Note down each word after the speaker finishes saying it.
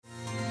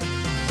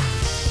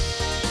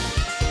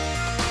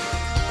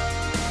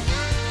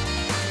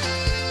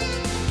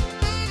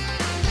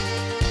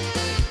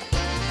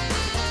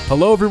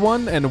Hello,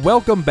 everyone, and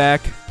welcome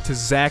back to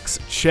Zach's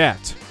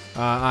Chat.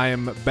 I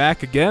am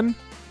back again.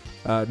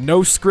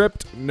 No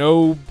script,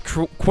 no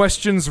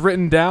questions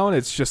written down.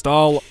 It's just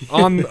all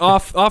on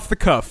off the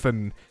cuff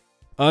and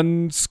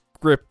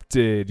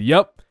unscripted.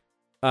 Yep.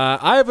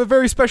 I have a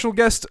very special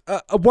guest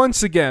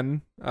once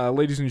again,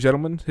 ladies and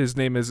gentlemen. His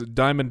name is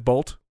Diamond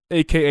Bolt,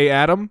 aka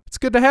Adam. It's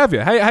good to have you.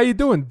 How you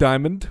doing,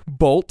 Diamond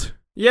Bolt?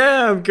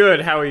 Yeah, I'm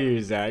good. How are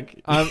you, Zach?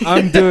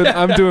 I'm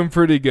doing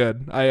pretty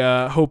good.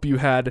 I hope you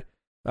had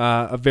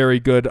a very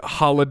good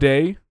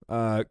holiday,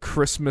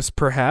 Christmas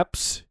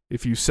perhaps,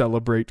 if you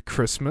celebrate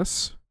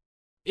Christmas.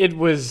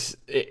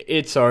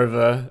 It's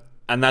over,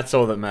 and that's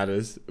all that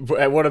matters.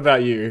 What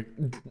about you?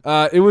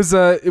 It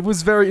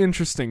was very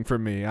interesting for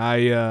me.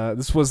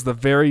 This was the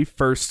very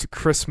first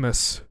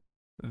Christmas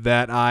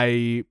that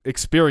I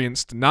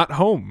experienced not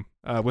home,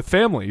 with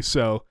family,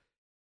 so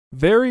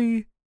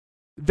very,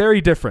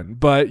 very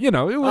different, but it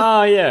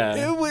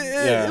was.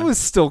 It was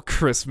still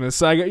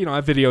Christmas.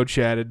 I video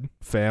chatted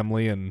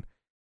family and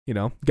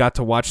got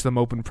to watch them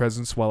open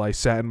presents while I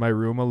sat in my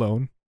room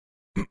alone.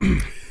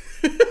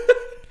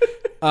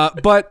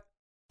 But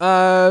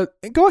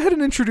go ahead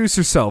and introduce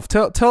yourself.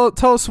 Tell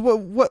us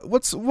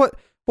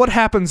what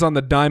happens on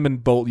the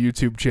Diamond Bolt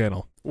YouTube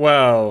channel.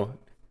 Well,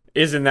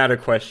 isn't that a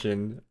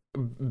question?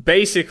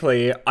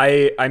 Basically,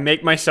 I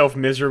make myself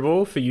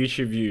miserable for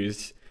YouTube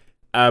views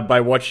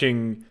by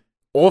watching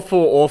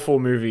awful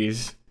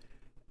movies,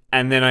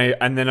 and then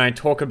I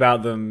talk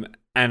about them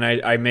and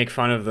I make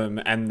fun of them,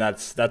 and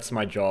that's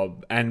my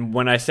job. And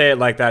when I say it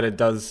like that, it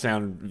does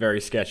sound very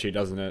sketchy,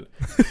 doesn't it?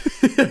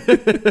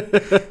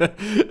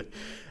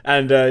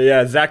 And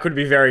Zach would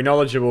be very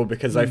knowledgeable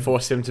because I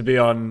forced him to be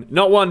on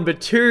not one but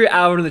two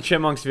Alvin and the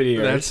Chipmunks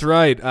videos. That's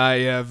right. I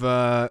have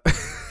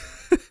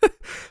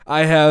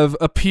I have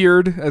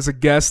appeared as a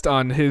guest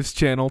on his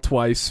channel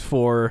twice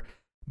for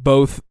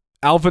both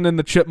Alvin and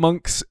the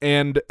Chipmunks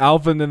and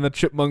Alvin and the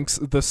Chipmunks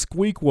the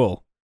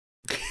Squeakquel.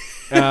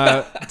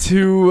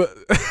 Two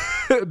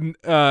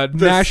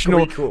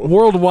national,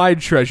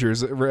 worldwide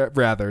treasures,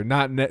 rather.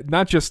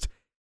 Not just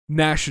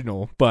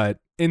national, but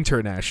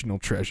international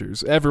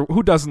treasures.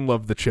 Who doesn't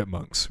love the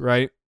Chipmunks,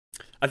 right?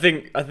 I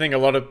think a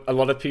lot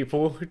of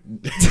people.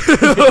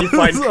 You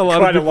find a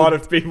lot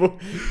of people.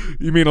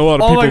 You mean a lot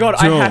of people? Oh my god!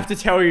 Don't. I have to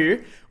tell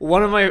you,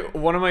 one of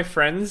my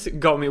friends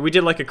got me. We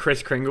did like a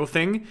Kris Kringle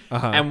thing,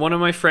 and one of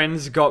my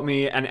friends got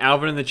me an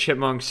Alvin and the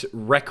Chipmunks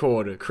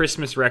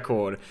Christmas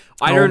record.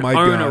 I don't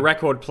own a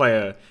record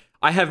player.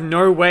 I have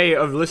no way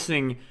of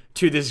listening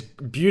to this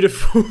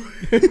beautiful,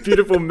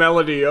 beautiful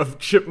melody of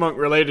chipmunk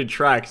related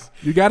tracks.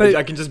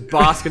 I can just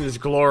bask in this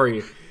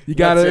glory. You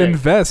gotta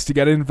invest. You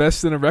gotta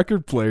invest in a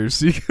record player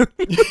so you can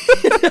you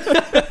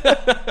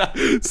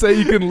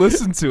can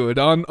listen to it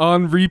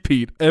on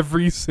repeat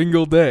every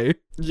single day.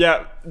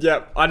 Yeah.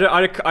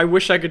 I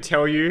wish I could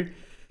tell you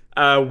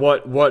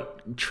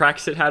what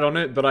tracks it had on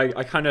it, but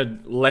I kind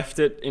of left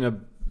it in a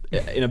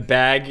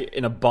bag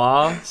in a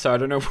bar, so I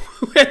don't know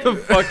where the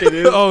fuck it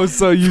is. Oh,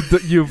 so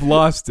you've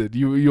lost it.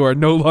 You are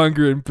no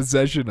longer in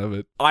possession of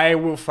it. I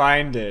will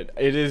find it.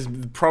 It is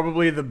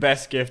probably the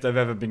best gift I've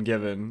ever been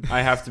given.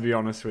 I have to be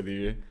honest with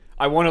you.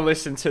 I want to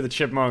listen to the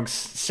Chipmunks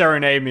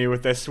serenade me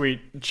with their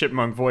sweet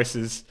chipmunk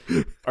voices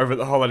over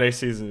the holiday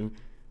season.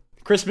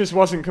 Christmas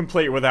wasn't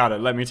complete without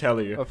it, let me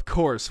tell you. Of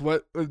course.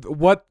 What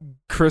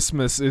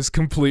Christmas is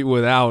complete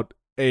without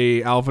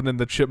a Alvin and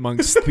the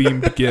Chipmunks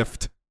themed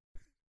gift?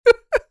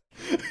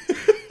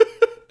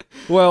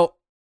 Well,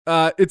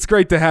 it's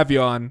great to have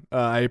you on.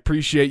 I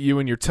appreciate you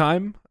and your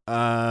time.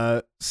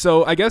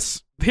 So I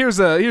guess here's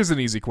an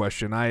easy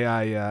question.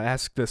 I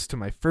asked this to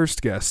my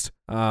first guest.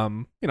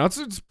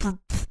 It's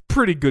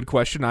pretty good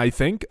question, I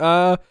think.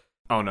 Oh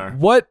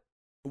no.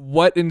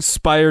 What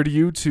inspired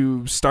you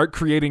to start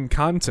creating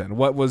content?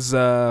 What was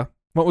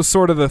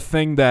sort of the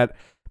thing that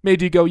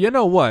made you go, you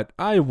know what?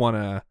 I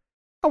wanna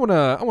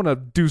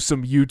do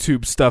some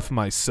YouTube stuff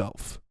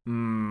myself.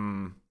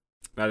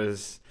 That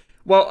is.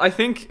 Well, I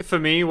think for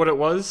me, what it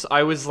was,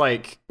 I was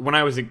like, when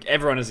I was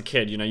everyone as a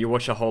kid, you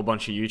watch a whole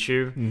bunch of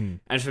YouTube,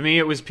 and for me,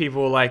 it was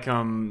people like,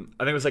 I think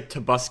it was like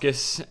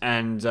Tobuscus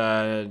and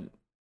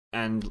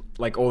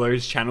like all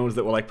those channels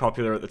that were like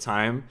popular at the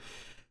time,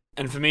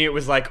 and for me, it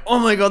was like, oh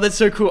my god, that's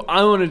so cool,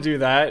 I want to do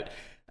that,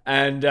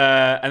 and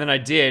then I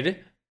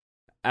did.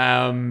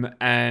 And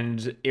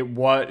it's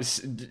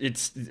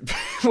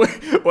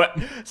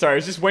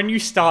just when you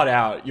start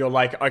out, you're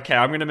like, okay,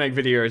 I'm going to make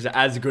videos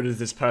as good as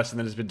this person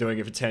that has been doing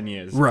it for 10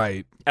 years.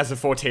 Right. As a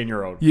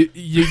 14-year-old.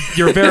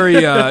 You're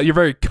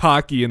very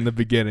cocky in the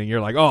beginning.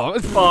 You're like, oh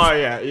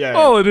yeah.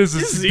 All it is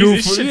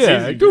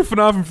goofing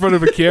off in front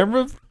of a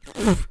camera.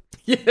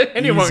 Yeah,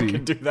 anyone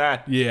can do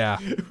that. Yeah.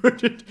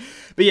 But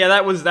yeah,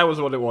 that was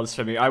what it was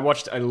for me. I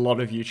watched a lot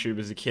of YouTube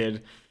as a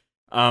kid.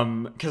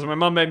 Because my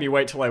mum made me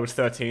wait till I was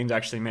 13 to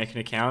actually make an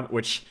account,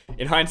 which,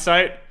 in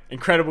hindsight,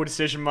 incredible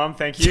decision, Mum.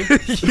 Thank you.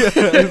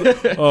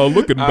 Yeah. Oh,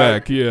 looking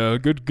back, yeah,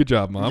 good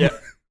job, Mom. Yeah.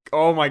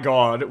 Oh my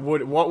god,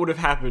 what would have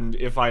happened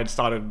if I had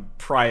started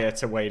prior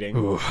to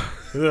waiting?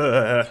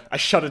 I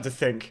shudder to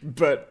think,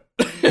 but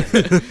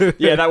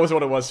Yeah, that was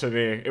what it was for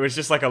me. It was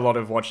just like a lot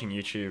of watching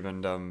YouTube,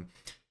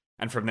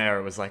 and from there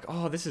it was like,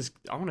 oh,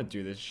 I want to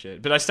do this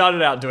shit. But I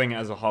started out doing it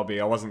as a hobby.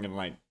 I wasn't gonna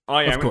like, oh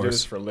yeah, I'm gonna do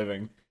this for a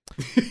living.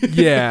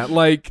 Yeah,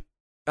 like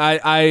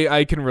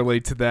I can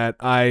relate to that.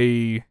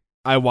 I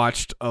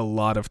watched a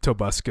lot of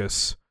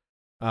Tobuscus.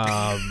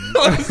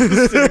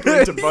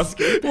 Specifically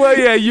Tobuscus. Well,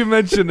 yeah, you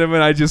mentioned him,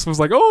 and I just was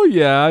like, oh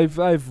yeah,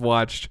 I've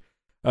watched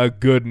a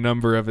good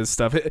number of his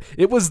stuff.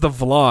 It was the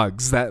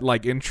vlogs that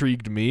like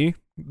intrigued me,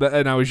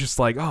 and I was just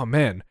like, oh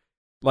man,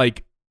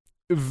 like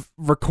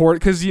record,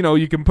 because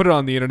you can put it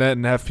on the internet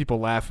and have people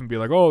laugh and be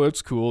like, oh,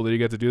 that's cool that you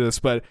get to do this,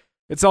 but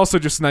it's also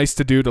just nice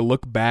to do to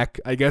look back,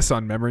 I guess,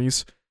 on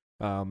memories.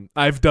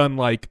 I've done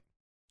like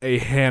a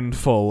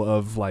handful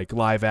of like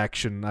live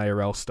action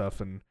IRL stuff,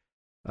 and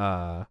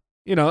I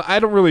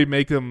don't really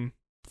make them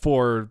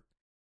for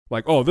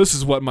like, oh, this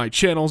is what my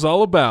channel's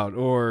all about,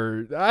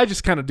 or I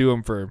just kind of do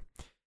them for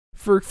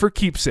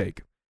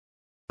keepsake.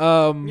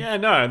 Yeah,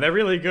 no, they're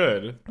really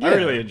good. Yeah. I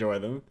really enjoy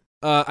them.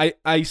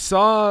 I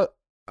saw,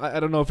 I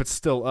don't know if it's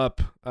still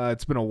up.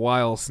 It's been a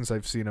while since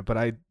I've seen it,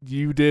 but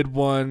you did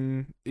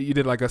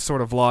like a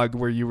sort of vlog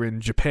where you were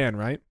in Japan,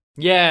 right?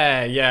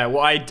 Yeah.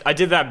 Well, I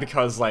did that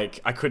because like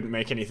I couldn't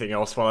make anything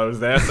else while I was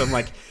there, so I'm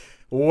like,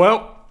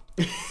 well.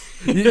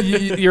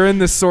 You're in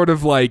this sort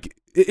of like,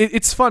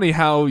 it's funny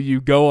how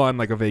you go on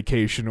like a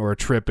vacation or a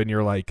trip and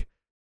you're like,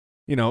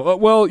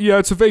 well, yeah,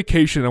 it's a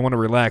vacation, I want to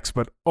relax,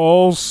 but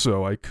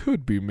also I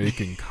could be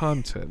making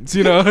content.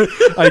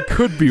 I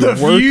could be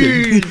working.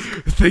 Views.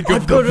 Think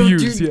of the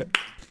views. Yeah.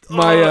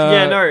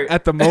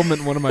 At the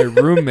moment, one of my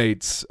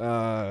roommates,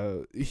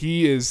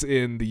 he is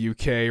in the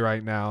UK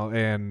right now,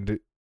 and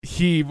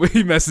he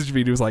messaged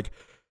me and he was like,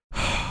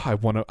 I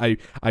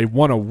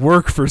wanna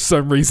work for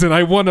some reason.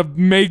 I wanna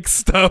make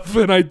stuff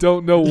and I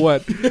don't know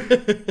what.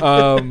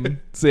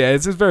 So yeah,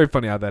 it's just very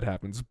funny how that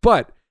happens.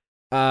 But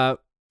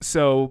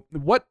so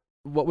what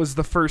was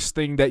the first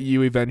thing that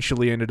you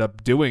eventually ended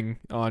up doing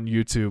on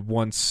YouTube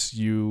once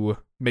you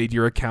made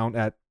your account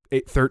at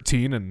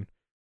 13 and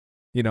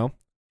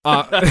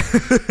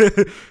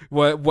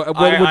what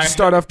would you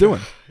start off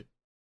doing?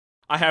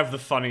 I have the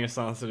funniest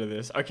answer to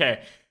this.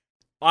 Okay.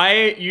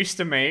 I used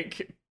to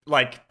make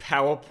like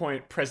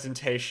PowerPoint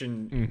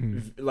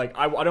presentation, like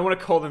I don't want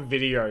to call them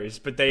videos,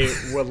 but they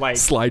were like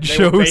slideshows.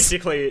 They were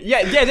basically,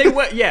 yeah, they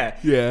were,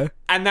 yeah.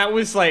 And that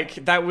was I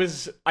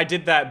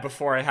did that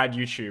before I had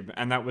YouTube,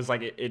 and that was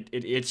like it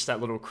itched that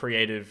little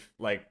creative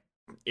like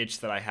itch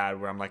that I had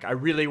where I'm like, I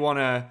really want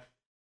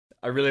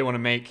to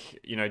make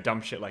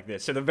dumb shit like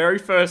this. So the very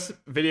first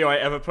video I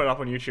ever put up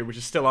on YouTube, which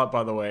is still up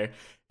by the way,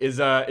 is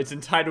it's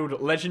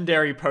entitled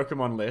Legendary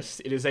Pokemon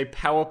List. It is a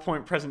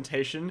PowerPoint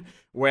presentation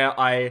where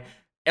I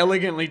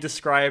elegantly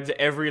described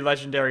every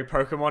legendary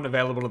Pokemon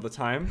available at the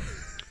time.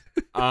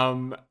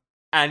 And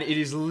it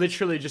is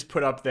literally just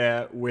put up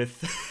there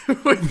with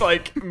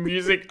like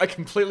music, a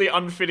completely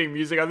unfitting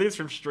music. I think it's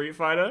from Street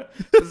Fighter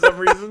for some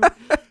reason.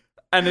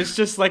 And it's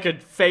just like a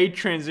fade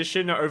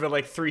transition over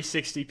like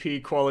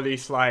 360p quality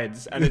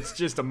slides, and it's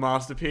just a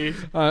masterpiece.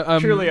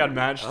 Truly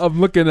unmatched. I'm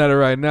looking at it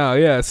right now.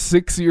 Yeah,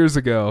 6 years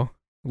ago.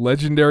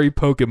 Legendary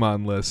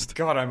Pokemon List.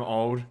 God, I'm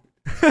old.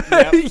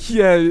 Yep.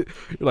 Yeah, you're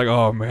like,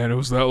 oh man, it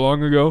was that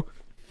long ago.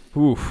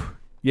 Oof.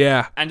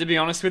 Yeah. And to be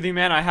honest with you,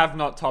 man, I have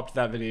not topped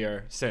that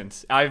video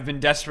since. I've been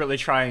desperately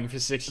trying for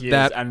 6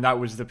 years, and that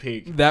was the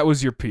peak. That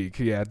was your peak,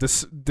 yeah.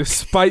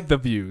 Despite the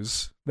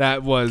views,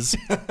 that was,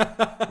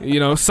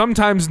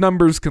 sometimes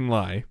numbers can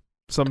lie.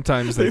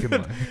 Sometimes they can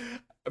lie.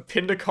 I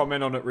pinned a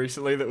comment on it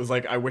recently that was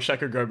like, I wish I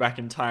could go back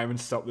in time and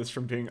stop this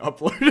from being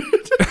uploaded.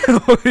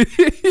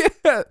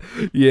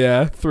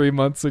 Yeah, 3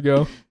 months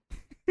ago.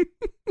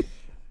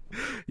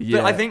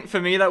 Yeah. But I think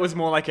for me that was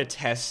more like a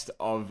test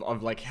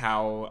of like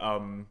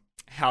how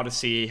to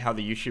see how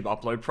the YouTube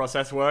upload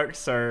process works.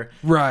 So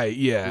right,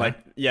 yeah, like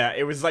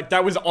it was like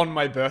that was on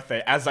my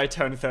birthday as I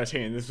turned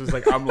 13. This was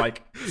like I'm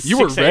like you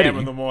were 6 ready a.m.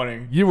 in the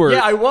morning. You were,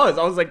 yeah, I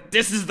was like,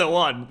 this is the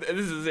one.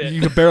 This is it.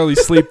 You could barely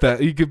sleep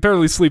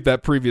that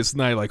previous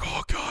night. Like,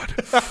 oh god,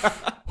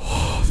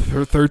 oh,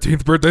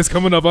 13th birthday's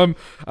coming up. I'm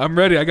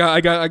ready. I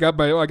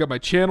got my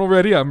channel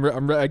ready.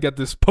 I got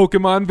this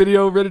Pokemon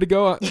video ready to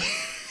go.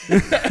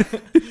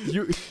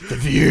 The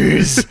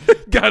views.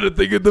 Gotta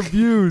think of the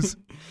views.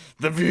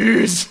 The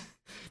views.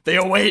 They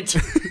await.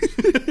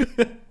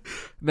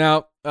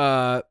 Now,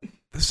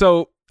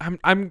 so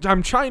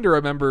I'm trying to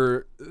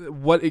remember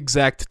what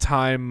exact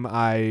time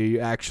I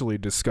actually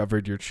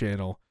discovered your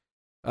channel.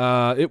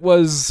 It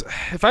was,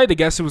 if I had to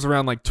guess, it was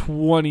around like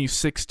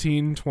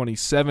 2016,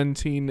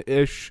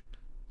 2017-ish.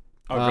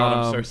 Oh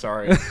god, I'm so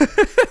sorry.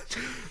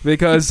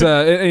 Because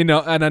and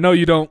I know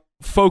you don't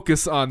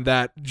focus on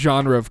that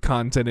genre of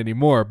content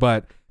anymore,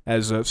 but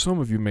as some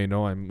of you may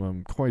know,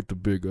 I'm quite the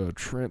big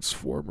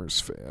Transformers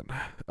fan.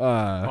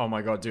 Oh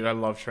my god, dude, I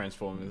love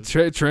Transformers.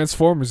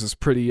 Transformers is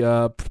pretty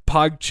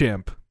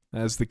PogChamp,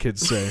 as the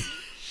kids say.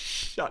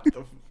 Shut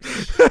up.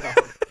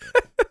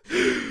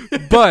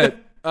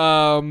 But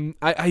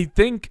I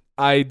think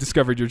I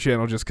discovered your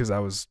channel just because I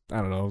was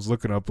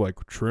looking up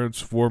like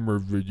Transformer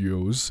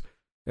videos.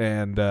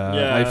 and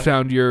I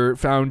found your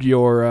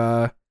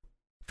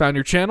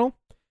channel.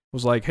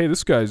 Was like, hey,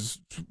 this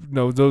guy's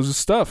knows his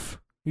stuff.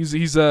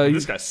 This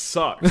guy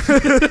sucks.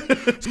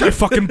 This guy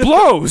fucking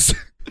blows.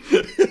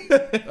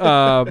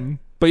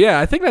 But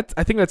yeah, I think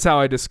that's how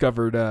I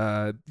discovered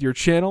your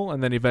channel,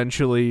 and then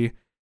eventually,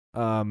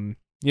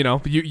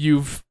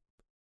 you've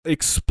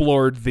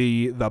explored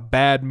the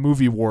bad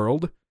movie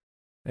world,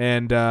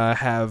 and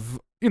have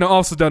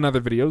also done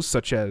other videos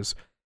such as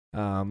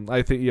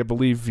I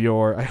believe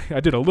I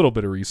did a little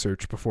bit of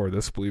research before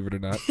this, believe it or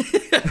not.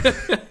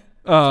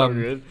 So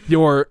good.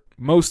 Your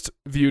most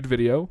viewed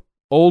video,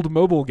 old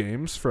mobile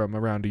games from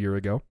around a year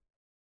ago.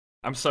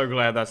 I'm so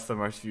glad that's the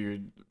most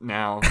viewed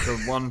now.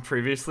 The one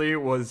previously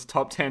was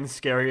top 10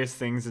 scariest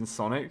things in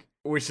Sonic,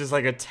 which is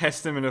like a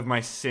testament of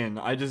my sin.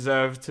 I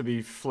deserve to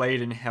be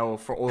flayed in hell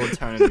for all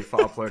eternity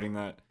for uploading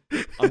that.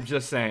 I'm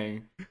just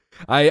saying.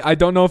 I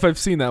don't know if I've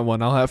seen that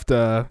one. I'll have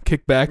to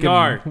kick back.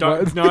 No,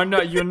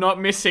 you're not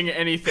missing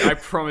anything. I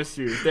promise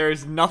you. There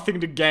is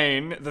nothing to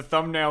gain. The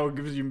thumbnail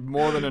gives you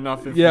more than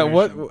enough information. Yeah,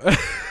 what?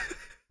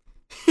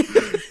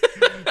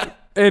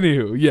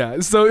 Anywho, yeah.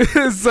 So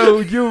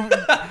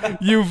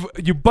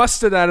you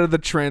busted out of the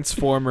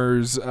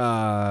Transformers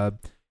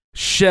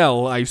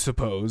shell, I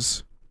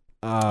suppose.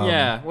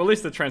 Yeah, well, at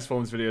least the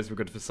Transformers videos were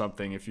good for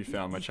something. If you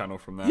found my channel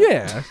from that,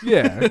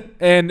 yeah,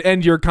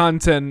 and your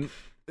content,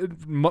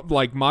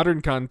 like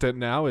modern content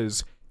now,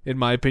 is, in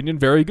my opinion,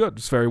 very good.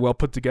 It's very well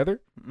put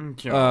together.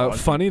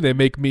 Funny. They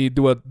make me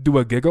do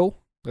a giggle,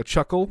 a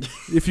chuckle,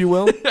 if you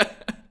will.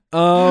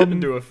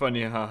 Do a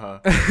funny haha.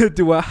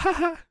 Do a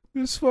haha.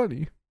 It's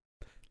funny.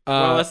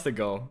 Well, that's the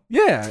goal.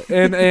 Yeah,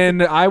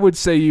 and I would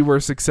say you were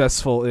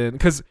successful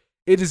because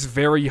it is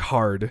very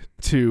hard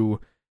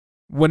to,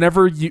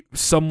 whenever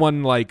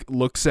someone like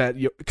looks at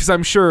you, because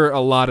I'm sure a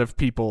lot of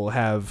people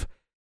have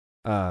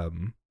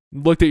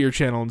looked at your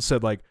channel and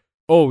said like,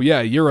 oh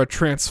yeah, you're a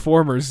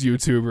Transformers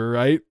YouTuber,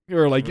 right?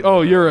 Or like,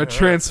 oh, you're a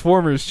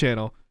Transformers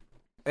channel,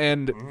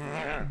 and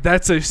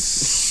that's a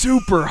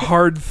super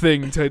hard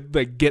thing to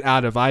like get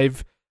out of.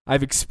 I've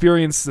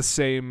experienced the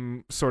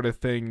same sort of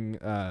thing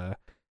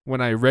when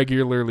I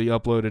regularly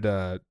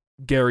uploaded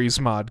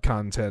Gary's Mod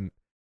content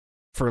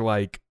for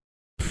like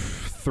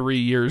 3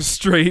 years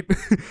straight.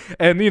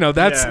 And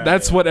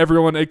that's what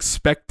everyone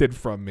expected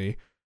from me.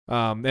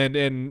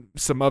 And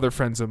some other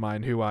friends of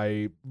mine who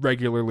I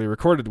regularly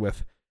recorded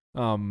with.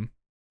 And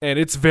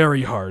it's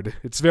very hard.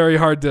 It's very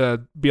hard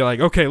to be like,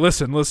 okay,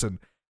 listen,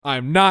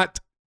 I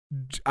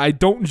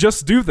don't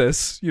just do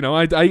this.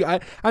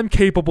 I'm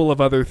capable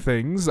of other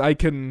things. I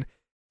can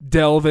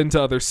delve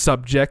into other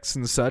subjects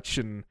and such,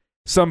 and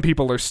some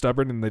people are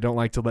stubborn and they don't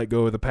like to let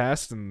go of the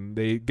past, and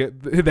they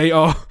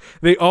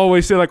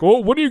always say like,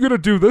 "Oh, when are you gonna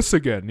do this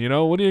again? When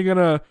are you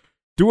gonna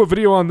do a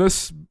video on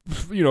this?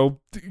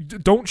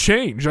 Don't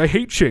change. I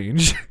hate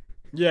change."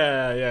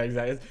 Yeah,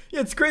 exactly.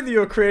 Yeah, it's great that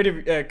you're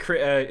creative,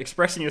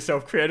 expressing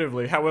yourself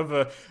creatively.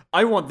 However,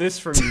 I want this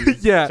from you.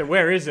 Yeah. So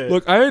where is it?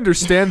 Look, I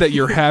understand that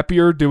you're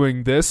happier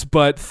doing this,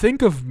 but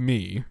think of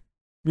me.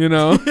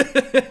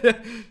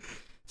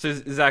 So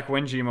Zach,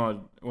 when are you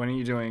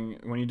doing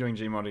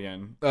Gmod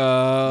again?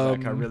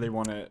 Zach, I really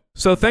want it.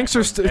 So thanks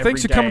for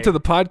coming to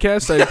the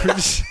podcast. I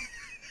appreciate.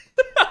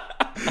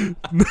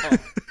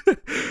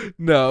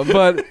 No,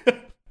 but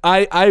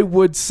I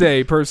would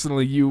say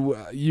personally,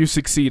 you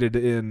succeeded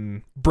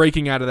in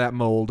breaking out of that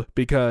mold,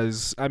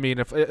 because I mean,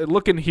 if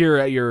looking here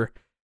at your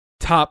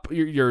top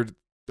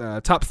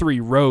 3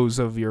 rows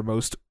of your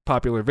most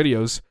popular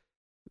videos,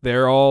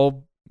 they're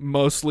all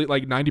mostly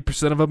like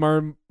 90% of them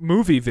are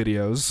movie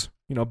videos.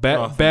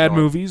 Bad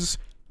movies,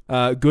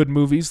 good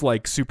movies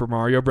like Super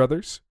Mario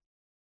Brothers.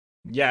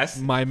 Yes.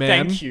 My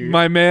man. Thank you.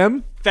 My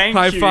man. Thank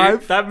High you.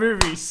 five. That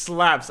movie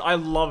slaps. I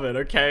love it,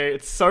 okay?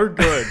 It's so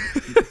good.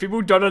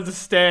 People don't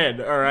understand,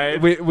 all right?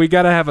 We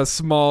got to have a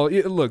small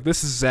look,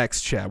 this is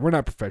Zach's chat. We're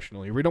not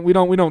professional here. We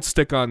don't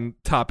stick on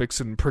topics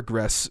and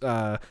progress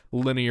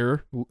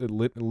linear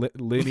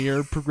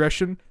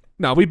progression.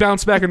 No, we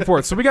bounce back and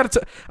forth. So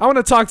I want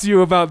to talk to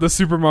you about the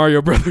Super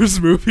Mario Brothers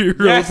movie.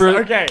 Yes,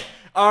 okay.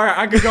 All right,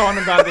 I could go on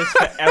about this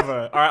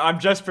forever. All right, I'm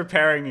just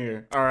preparing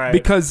you. All right.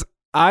 Because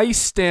I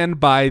stand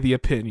by the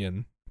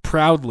opinion,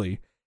 proudly,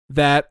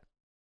 that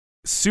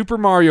Super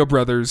Mario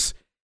Brothers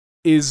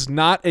is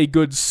not a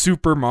good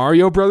Super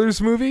Mario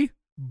Brothers movie,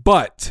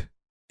 but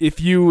if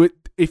you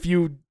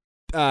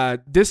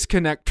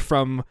disconnect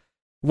from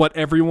what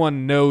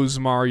everyone knows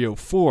Mario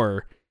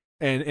for,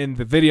 and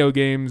the video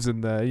games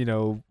and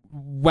the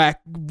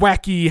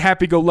wacky,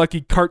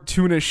 happy-go-lucky,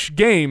 cartoonish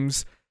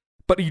games,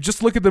 but you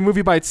just look at the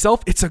movie by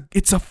itself,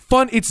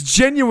 it's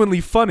genuinely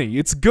funny.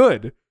 It's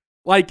good.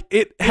 Like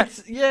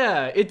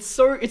it's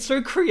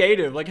so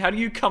creative. Like, how do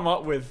you come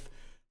up with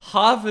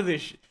half of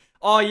this?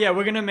 Oh yeah,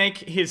 we're gonna make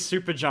his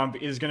super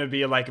jump is gonna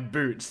be like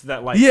boots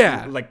that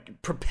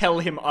like propel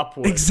him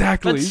upward.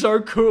 Exactly. That's so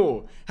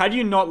cool. How do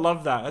you not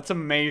love that? That's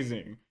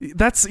amazing.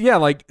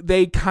 Like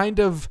they kind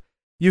of,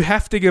 you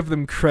have to give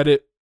them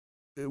credit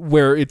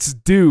where it's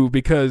due,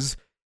 because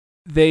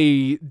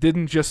they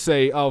didn't just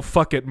say, "Oh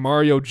fuck it,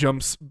 Mario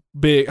jumps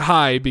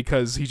high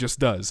because he just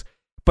does,"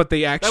 but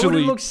they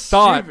actually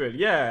thought, stupid.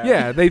 Yeah,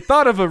 yeah, they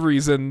thought of a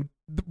reason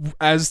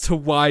as to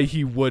why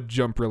he would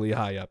jump really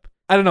high up.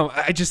 I don't know.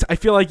 I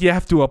feel like you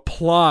have to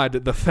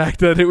applaud the fact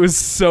that it was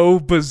so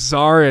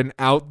bizarre and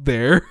out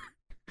there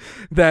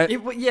that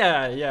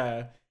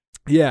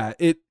yeah.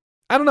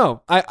 I don't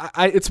know.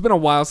 It's been a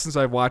while since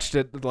I've watched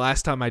it. The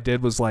last time I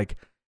did was like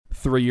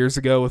 3 years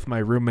ago with my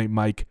roommate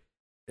Mike,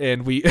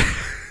 and we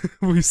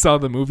we saw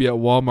the movie at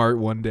Walmart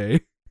one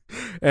day,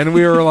 and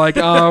we were like,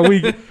 "Oh,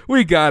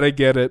 we gotta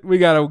get it. We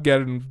gotta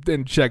get it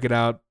and check it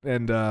out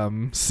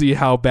and see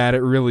how bad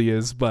it really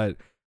is." But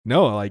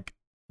no, like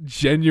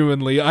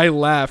genuinely, I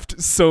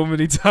laughed so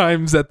many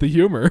times at the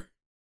humor.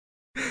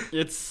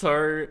 It's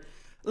so.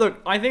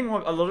 Look, I think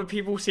what a lot of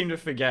people seem to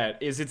forget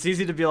is it's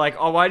easy to be like,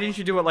 oh, why didn't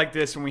you do it like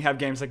this when we have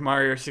games like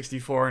Mario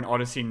 64 and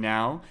Odyssey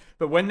now?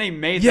 But when they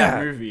made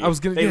that movie,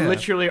 they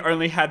literally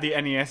only had the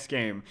NES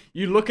game.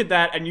 You look at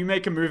that and you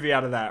make a movie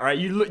out of that, right?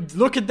 You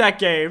look at that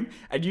game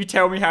and you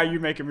tell me how you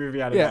make a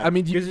movie out of that. Yeah, I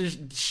mean, because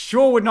it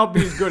sure would not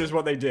be as good as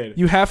what they did.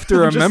 You have to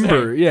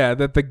remember,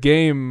 that the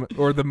game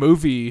or the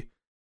movie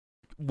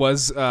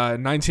was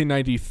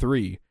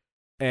 1993,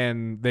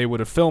 and they would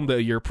have filmed it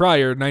a year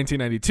prior,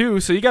 1992.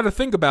 So you got to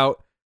think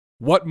about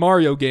what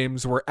Mario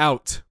games were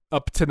out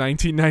up to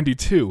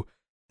 1992.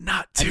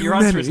 Not too and your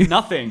many. answer is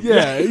nothing.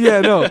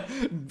 No.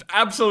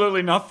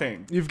 Absolutely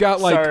nothing. You've got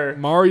like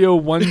Mario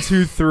 1,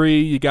 2,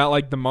 3. You got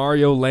like the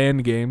Mario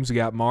Land games. You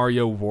got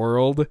Mario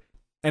World.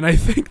 And I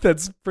think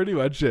that's pretty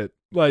much it.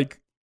 Like,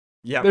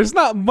 there's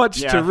not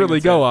much to really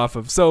go off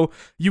of. So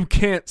you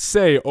can't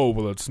say, oh,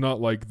 well, it's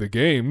not like the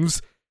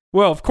games.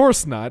 Well, of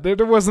course not. There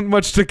wasn't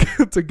much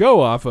to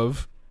go off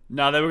of.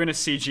 No, they were going to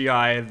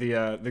CGI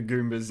the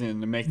Goombas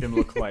in and make them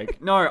look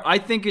like... No, I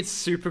think it's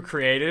super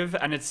creative,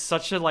 and it's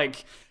such a,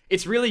 like...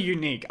 It's really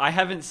unique. I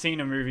haven't seen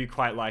a movie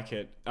quite like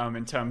it,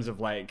 in terms of,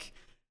 like...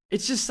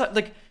 It's just,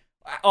 like...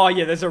 Oh,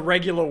 yeah, there's a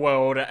regular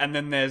world, and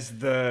then there's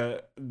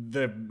the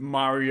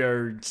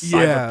Mario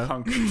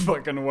cyberpunk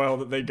fucking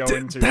world that they go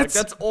into.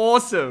 That's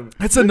awesome!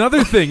 That's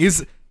another thing,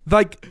 is,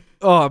 like...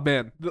 Oh,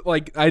 man.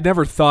 Like, I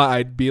never thought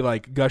I'd be,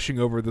 like, gushing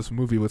over this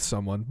movie with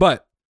someone,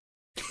 but...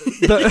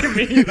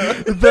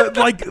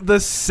 the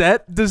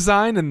set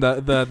design and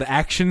the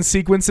action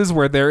sequences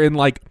where they're in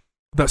like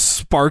the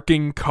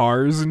sparking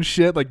cars and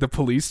shit, like the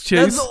police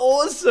chase. That's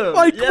awesome.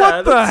 Like,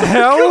 what the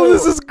hell? Cool.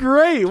 This is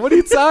great. What are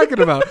you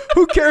talking about?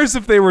 Who cares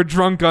if they were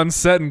drunk on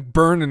set and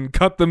burned and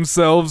cut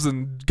themselves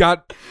and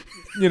got,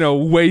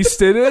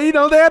 wasted?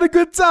 They had a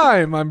good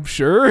time, I'm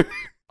sure.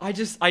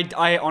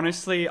 I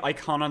honestly, I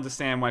can't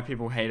understand why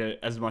people hate it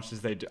as much as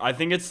they do. I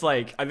think it's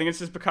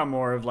just become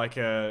more of like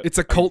it's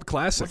a cult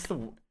classic.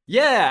 And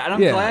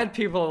I'm glad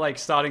people are like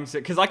starting to,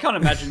 because I can't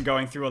imagine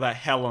going through all that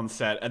hell on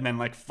set and then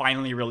like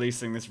finally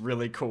releasing this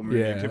really cool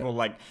movie. And people are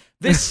like,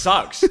 this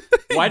sucks.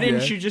 Why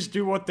didn't you just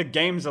do what the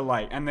games are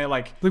like? And they're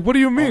like, what do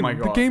you mean? Oh my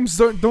God. The games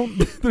don't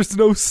there's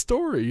no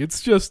story.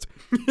 It's just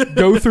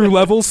go through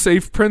levels,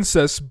 save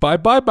princess,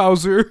 bye-bye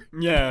Bowser.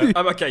 Yeah.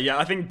 Okay, yeah,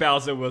 I think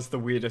Bowser was the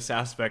weirdest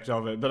aspect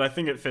of it, but I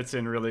think it fits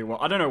in really well.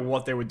 I don't know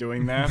what they were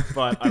doing there,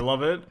 but I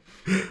love it.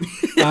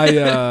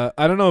 I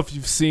don't know if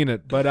you've seen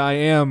it, but I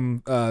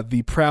am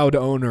the proud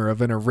owner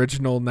of an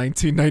original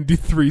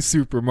 1993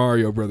 Super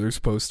Mario Brothers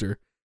poster.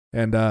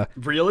 And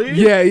really?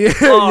 Yeah.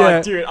 Oh,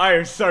 yeah. Dude, I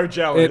am so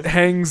jealous. It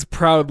hangs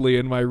proudly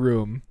in my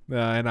room,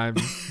 and I'm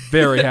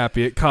very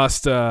happy. It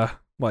cost I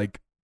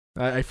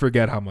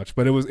forget how much,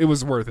 but it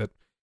was worth it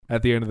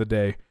at the end of the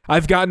day.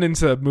 I've gotten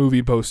into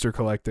movie poster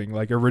collecting,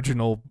 like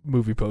original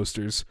movie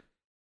posters.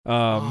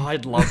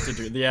 I'd love to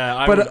do. Yeah,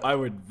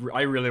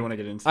 I really want to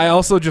get into. I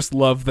also just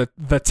love the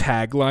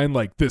tagline,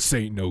 like "This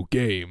ain't no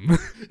game."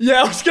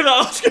 Yeah, I was gonna.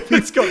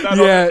 It's got that.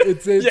 Yeah,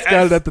 it's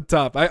got it at the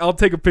top. I'll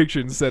take a picture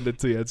and send it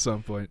to you at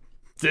some point.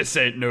 This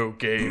ain't no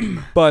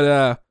game.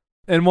 But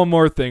and one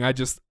more thing,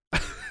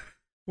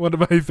 one of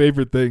my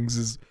favorite things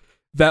is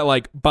that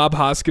like Bob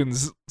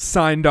Hoskins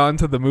signed on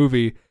to the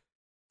movie,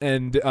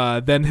 and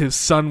then his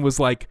son was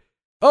like,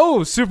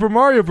 "Oh, Super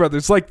Mario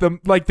Brothers, like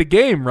the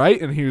game,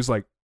 right?" And he was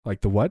like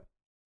the what?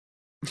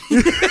 He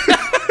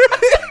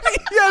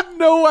had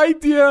no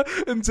idea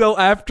until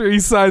after he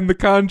signed the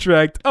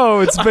contract. Oh,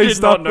 it's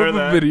based off of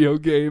a video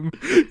game.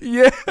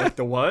 Yeah. Like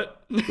the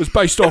what? It's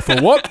based off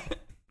of what?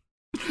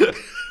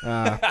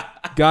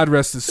 God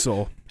rest his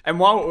soul. And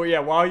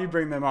while you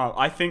bring them up,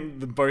 I think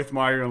both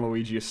Mario and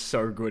Luigi are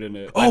so good in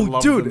it. Oh,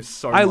 dude,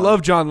 I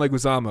love John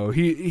Leguizamo.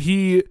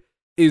 He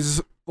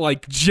is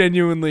like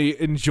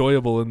genuinely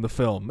enjoyable in the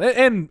film,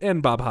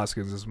 and Bob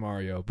Hoskins as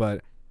Mario,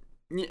 but.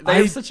 They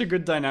have such a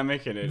good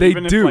dynamic in it. They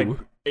do.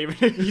 Even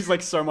if he's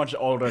like so much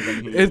older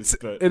than he is.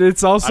 And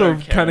it's also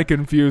kind of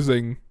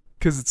confusing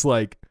because it's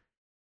like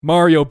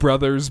Mario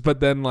Brothers,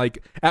 but then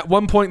like at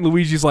one point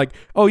Luigi's like,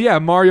 "Oh yeah,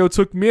 Mario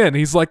took me in."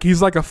 He's like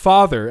a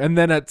father, and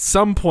then at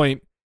some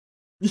point,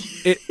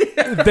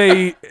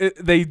 they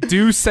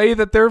do say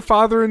that they're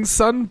father and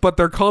son, but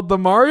they're called the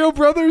Mario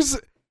Brothers.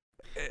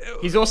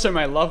 He's also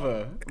my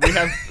lover. We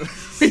have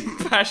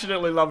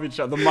passionately love each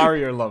other. The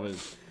Mario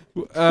lovers.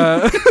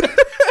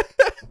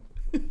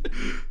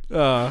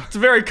 It's a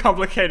very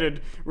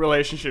complicated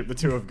relationship the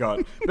two have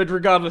got. But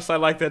regardless, I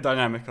like their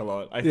dynamic a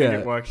lot. I think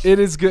it works. It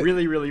is good.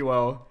 Really, really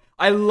well.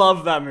 I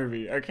love that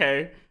movie,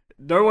 okay?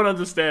 No one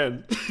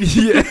understands.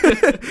 Yeah.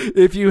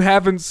 If you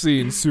haven't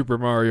seen Super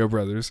Mario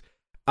Brothers,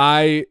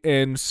 I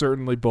and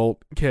certainly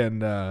Bolt can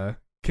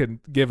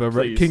give a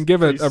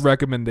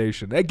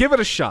recommendation. Give it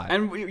a shot.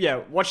 And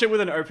watch it with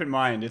an open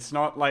mind. It's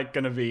not like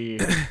gonna be.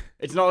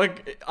 It's not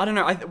like I don't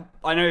know.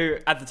 I know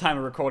at the time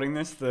of recording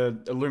this, the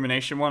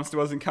Illumination one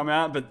still hasn't come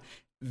out, but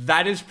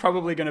that is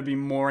probably going to be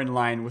more in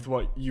line with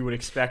what you would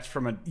expect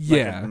from a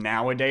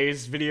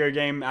nowadays video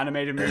game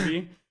animated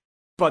movie.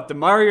 But the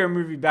Mario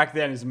movie back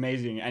then is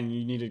amazing, and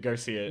you need to go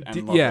see it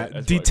and love it.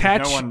 As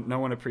detach. Well. No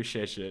one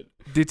appreciates it.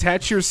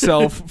 Detach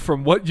yourself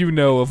from what you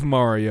know of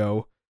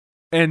Mario,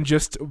 and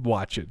just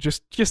watch it.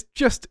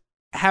 Just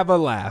have a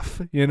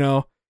laugh. You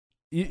know,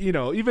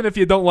 even if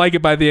you don't like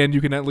it by the end,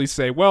 you can at least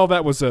say, "Well,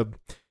 that was a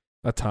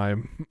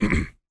time."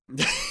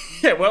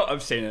 Yeah, well,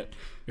 I've seen it.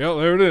 Yeah,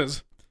 there it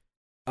is.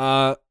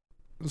 So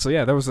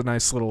yeah, that was a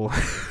nice little.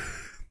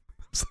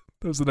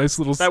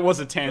 That was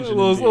a tangent.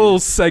 Little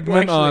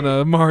segment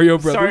on Mario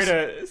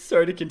Brothers.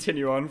 Sorry to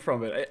continue on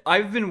from it.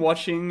 I've been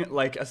watching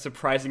like a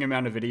surprising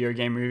amount of video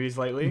game movies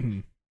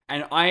lately,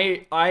 and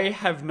I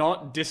have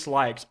not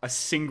disliked a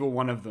single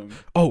one of them.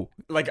 Oh,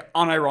 like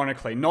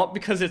unironically, not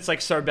because it's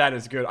like so bad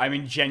it's good. I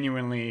mean,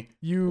 genuinely,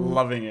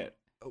 loving it.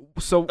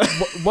 So,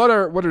 what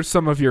are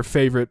some of your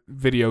favorite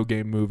video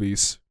game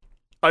movies?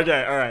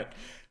 Okay, all right.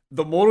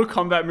 The Mortal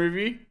Kombat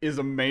movie is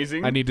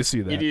amazing. I need to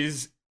see that.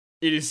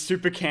 It is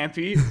super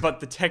campy,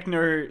 but the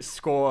techno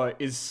score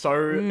is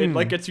it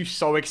like gets you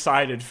so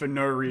excited for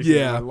no reason.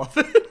 Yeah. I love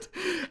it.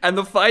 And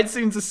the fight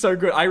scenes are so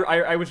good.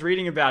 I was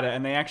reading about it,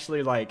 and they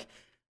actually like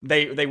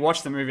they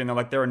watched the movie and they're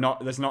like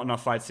there's not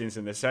enough fight scenes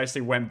in this. So I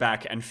actually went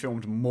back and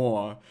filmed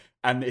more,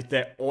 and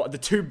the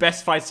two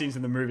best fight scenes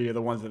in the movie are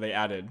the ones that they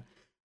added.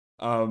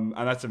 And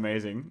that's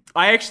amazing.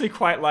 I actually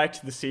quite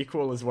liked the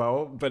sequel as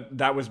well, but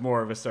that was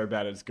more of a so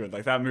bad it's good.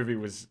 Like that movie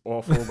was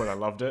awful, but I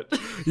loved it.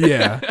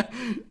 Yeah.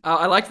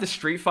 I liked the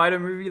Street Fighter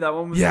movie. That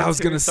one was I was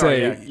gonna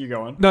say. Yeah, you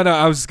go on. No,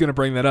 I was gonna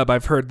bring that up.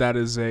 I've heard that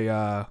is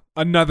a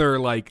another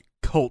like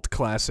cult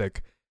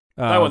classic.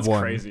 That one's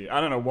crazy. I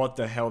don't know what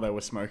the hell they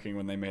were smoking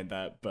when they made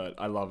that, but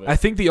I love it. I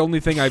think the only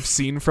thing I've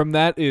seen from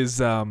that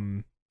is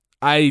I'm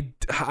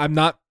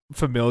not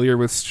familiar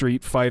with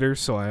Street Fighter,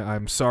 so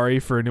I'm sorry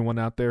for anyone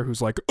out there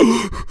who's like,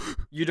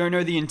 you don't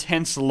know the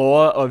intense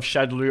lore of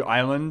Shadaloo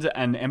Island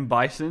and M.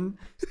 Bison,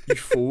 you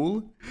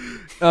fool.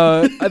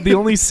 The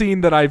only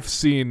scene that I've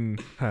seen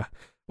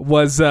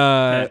was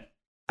I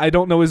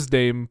don't know his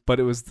name, but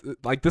it was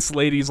like this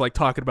lady's like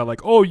talking about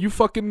like, oh, you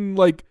fucking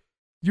like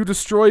you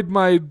destroyed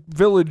my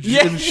village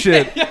and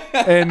shit,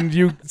 and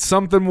you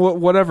something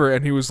whatever,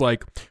 and he was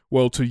like,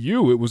 well, to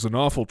you it was an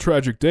awful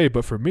tragic day,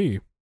 but for me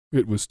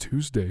it was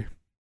Tuesday.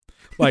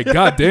 Like,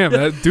 goddamn,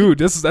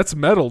 that's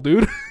metal,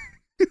 dude.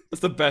 That's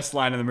the best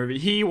line in the movie.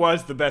 He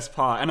was the best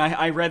part, and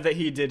I read that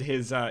he did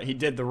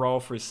the role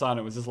for his son.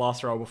 It was his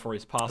last role before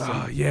his passing.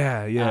 Oh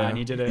yeah. And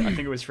he did it. I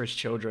think it was for his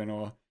children,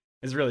 or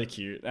it's really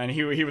cute. And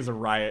he was a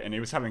riot, and he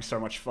was having so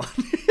much fun.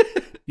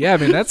 Yeah, I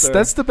mean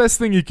that's the best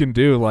thing you can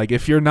do. Like,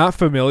 if you're not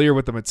familiar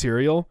with the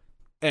material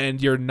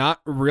and you're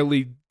not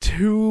really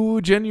too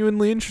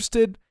genuinely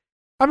interested,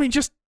 I mean,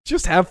 just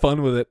have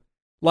fun with it.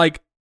 Like.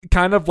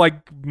 Kind of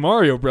like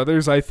Mario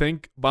Brothers, I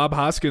think Bob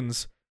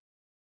Hoskins,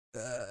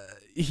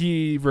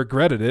 he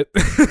regretted it,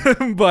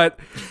 but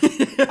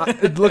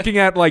looking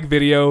at like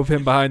video of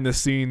him behind the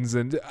scenes,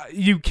 and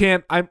you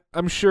can't.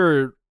 I'm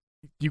sure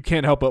you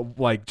can't help but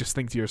like just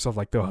think to yourself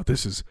like, oh,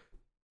 this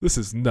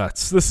is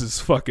nuts. This is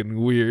fucking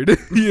weird.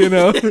 You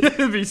know,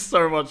 it'd be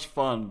so much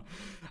fun.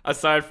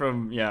 Aside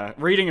from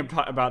reading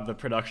about the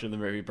production of the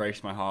movie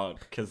breaks my heart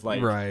because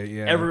like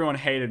everyone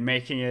hated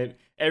making it.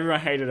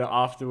 Everyone hated it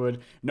afterward.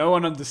 No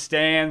one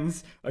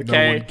understands.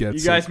 Okay, no one gets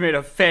you guys made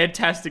a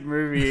fantastic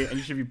movie, and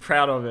you should be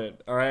proud of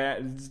it. All right,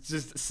 it's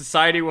just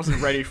society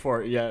wasn't ready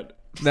for it yet.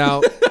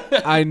 Now,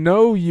 I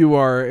know you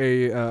are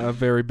a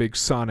very big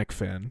Sonic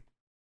fan.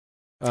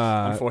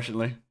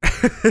 Unfortunately,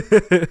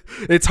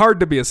 it's hard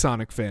to be a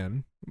Sonic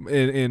fan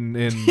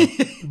in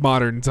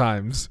modern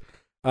times.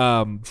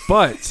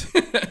 But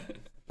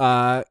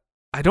I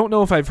don't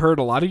know if I've heard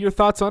a lot of your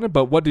thoughts on it.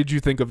 But what did you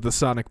think of the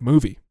Sonic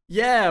movie?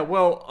 Yeah,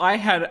 well, I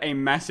had a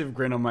massive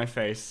grin on my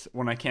face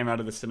when I came out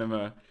of the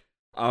cinema.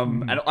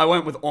 And I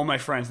went with all my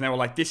friends, and they were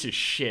like, this is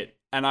shit.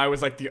 And I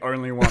was like the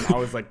only one. I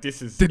was like,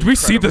 this is Did we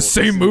see the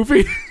same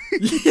movie?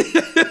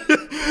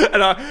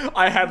 And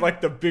I had like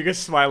the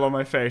biggest smile on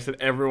my face, and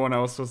everyone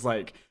else was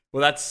like,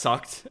 well, that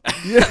sucked.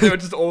 Yeah. They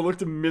just all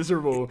looked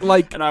miserable.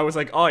 Like, and I was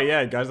like, oh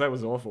yeah, guys, that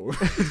was awful.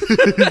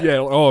 Yeah,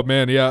 oh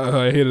man, yeah,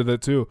 I hated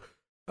that too.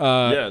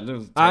 That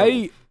was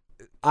I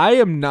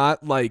am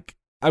not like,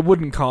 I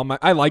wouldn't call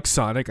I like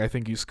Sonic. I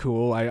think he's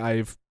cool.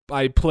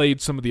 I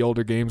played some of the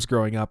older games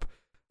growing up,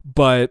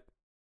 but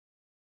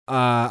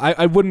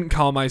I wouldn't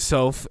call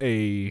myself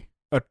a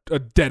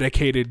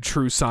dedicated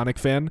true Sonic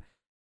fan.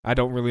 I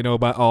don't really know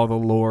about all the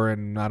lore,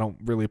 and I don't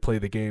really play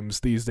the games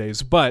these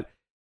days. But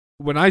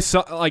when I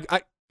saw, like,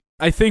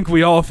 I think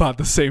we all thought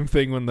the same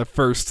thing when the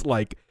first,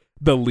 like,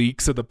 the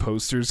leaks of the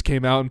posters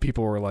came out, and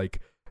people were like,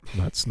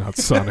 "That's not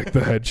Sonic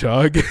the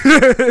Hedgehog,"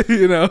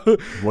 you know?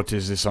 What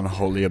is this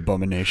unholy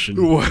abomination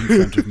in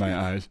front of my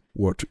eyes?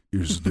 What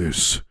is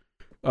this?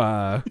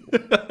 And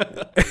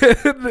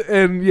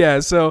yeah,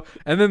 so,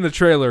 and then the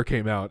trailer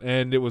came out,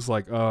 and it was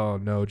like, oh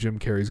no, Jim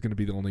Carrey's gonna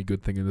be the only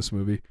good thing in this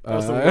movie. That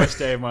was the worst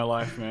day of my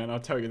life, man. I'll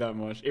tell you that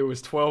much. It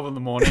was 12 in the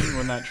morning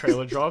when that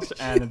trailer dropped,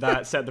 and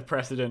that set the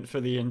precedent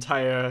for the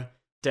entire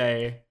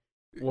day.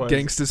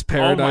 Gangsta's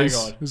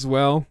Paradise as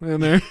well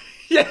in there.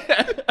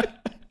 Yeah.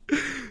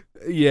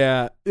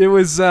 Yeah, it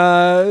was,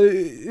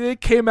 it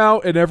came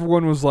out and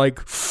everyone was like,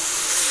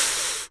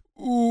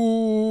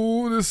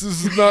 ooh, this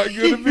is not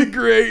going to be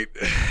great.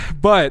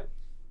 But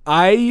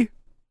I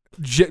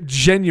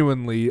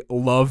genuinely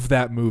love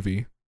that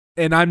movie.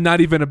 And I'm not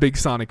even a big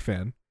Sonic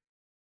fan.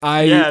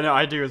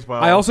 I do as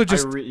well. I also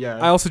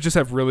just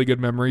have really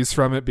good memories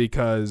from it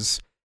because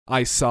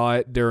I saw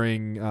it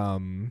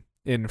during,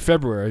 in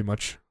February,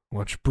 much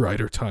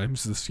brighter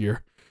times this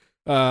year.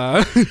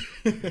 I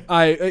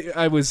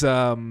was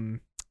doing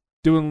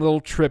a little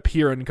trip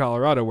here in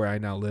Colorado where I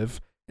now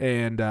live,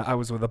 and I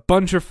was with a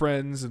bunch of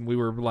friends, and we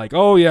were like,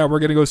 oh yeah, we're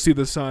gonna go see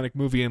the Sonic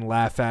movie and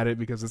laugh at it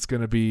because it's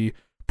gonna be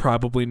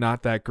probably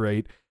not that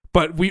great.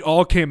 But we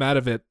all came out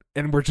of it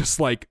and we're just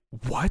like,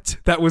 what?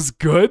 That was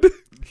good?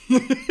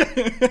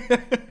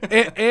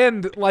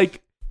 and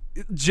like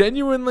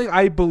genuinely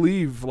I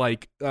believe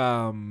like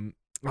oh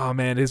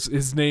man,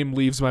 his name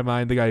leaves my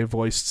mind, the guy who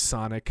voiced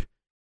Sonic.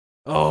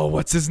 Oh,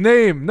 what's his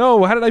name?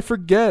 No, how did I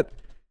forget?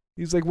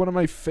 He's like one of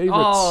my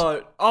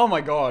favorites. Oh my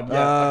god.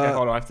 Yeah. Okay,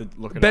 hold on. I have to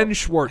look it up. Ben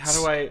Schwartz.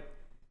 How do I?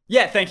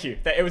 Yeah, thank you.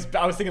 I was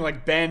thinking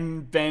like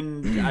Ben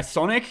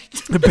Sonic.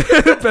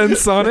 Ben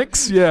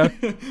Sonics, yeah.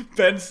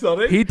 Ben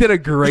Sonic. He did a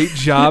great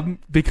job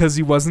because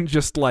he wasn't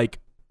just like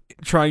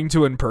trying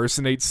to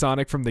impersonate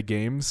Sonic from the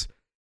games.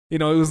 You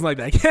know, it was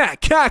like yeah,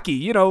 cocky.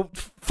 You know,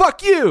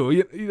 fuck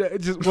you.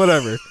 Just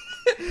whatever.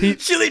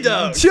 Chili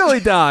dogs.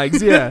 Chili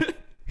dogs. Yeah.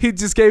 He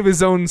just gave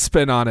his own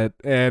spin on it,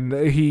 and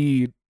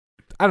I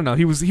don't know,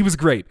 he was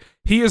great.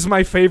 He is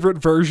my favorite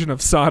version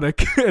of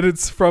Sonic, and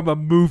it's from a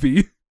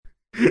movie.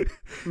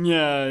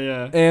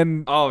 Yeah.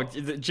 And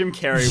Jim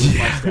Carrey was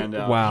my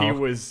standout. Wow.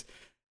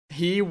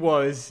 He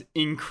was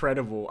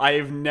incredible. I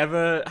have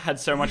never had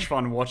so much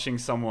fun watching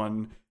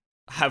someone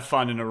have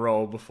fun in a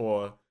role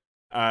before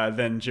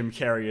than Jim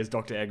Carrey as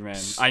Dr.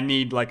 Eggman. I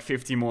need like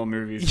 50 more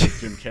movies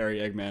with Jim Carrey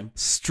Eggman.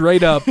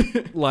 Straight up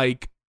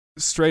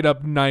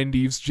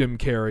 90s Jim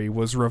Carrey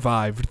was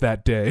revived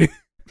that day.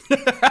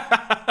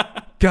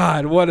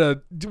 God, what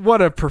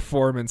a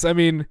performance. I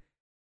mean,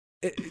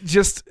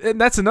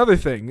 and that's another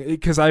thing,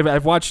 because I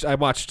watched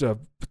a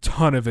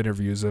ton of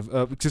interviews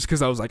of just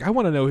because I was like, I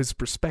want to know his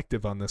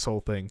perspective on this whole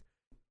thing.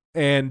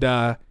 And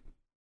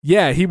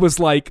yeah, he was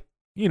like,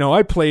 you know,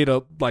 I played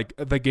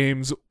the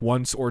games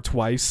once or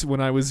twice when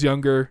I was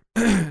younger.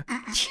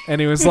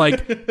 And he was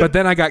like, but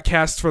then I got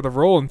cast for the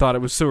role and thought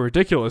it was so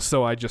ridiculous,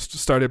 so I just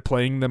started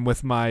playing them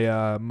with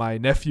my my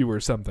nephew or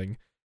something.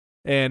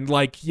 And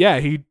like, yeah,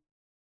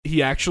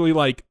 he actually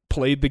like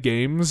played the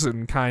games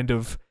and kind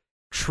of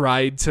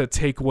tried to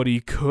take what he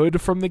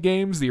could from the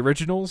games, the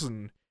originals,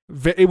 and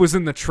it was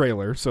in the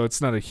trailer, so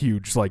it's not a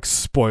huge like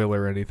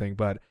spoiler or anything,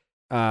 but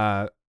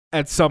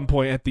at some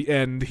point at the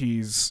end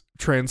he's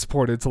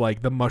transported to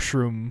like the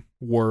mushroom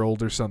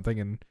world or something,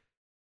 and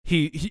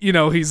he you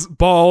know, he's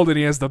bald and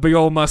he has the big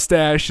old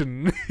mustache,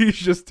 and he's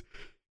just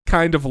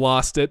kind of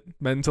lost it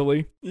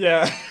mentally.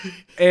 Yeah.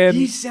 And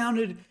he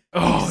sounded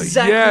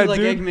exactly like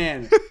dude.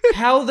 Eggman.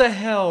 How the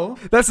hell?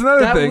 That's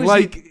another thing.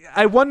 Like,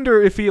 I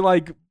wonder if he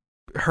like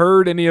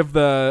heard any of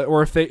the,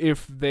 or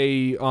if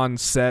they on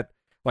set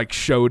like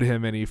showed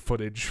him any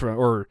footage from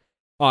or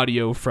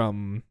audio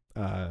from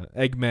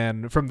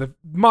Eggman from the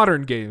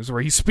modern games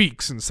where he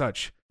speaks and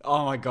such.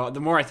 Oh my god!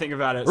 The more I think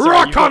about it,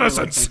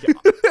 reconnaissance.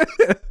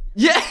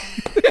 Yeah.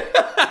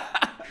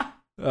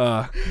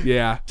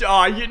 Yeah.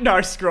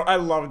 Oh, screw. I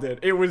loved it.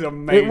 It was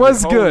amazing. It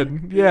was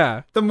good.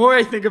 Yeah. The more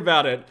I think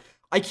about it,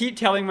 I keep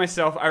telling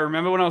myself, I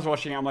remember when I was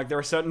watching it, I'm like, there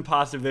are certain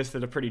parts of this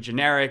that are pretty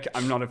generic.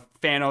 I'm not a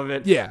fan of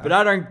it. Yeah. But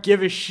I don't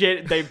give a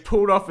shit. They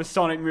pulled off a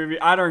Sonic movie.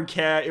 I don't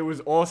care. It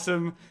was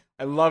awesome.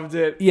 I loved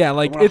it. Yeah,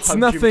 like, I it's hug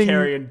nothing. Jim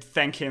Carrey and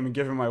thank him and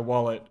give him my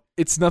wallet.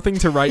 It's nothing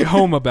to write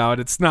home about.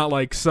 It's not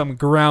like some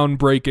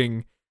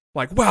groundbreaking,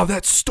 like, wow,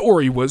 that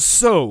story was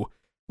so,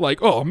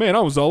 like, oh man,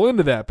 I was all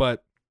into that.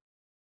 But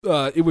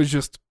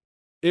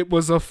it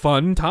was a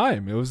fun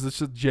time. It was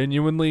just a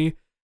genuinely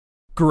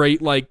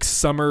great, like,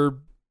 summer,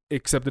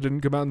 except it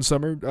didn't come out in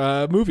summer,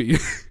 movie.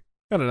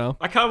 I don't know.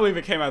 I can't believe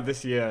it came out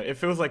this year. It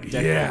feels like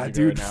decades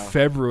ago dude, now.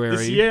 February.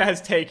 This year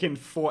has taken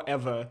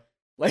forever.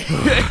 Like,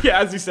 yeah,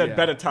 as you said,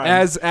 better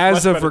times.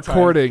 As of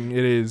recording,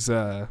 it is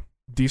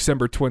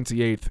December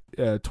 28th,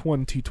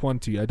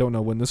 2020. I don't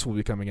know when this will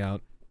be coming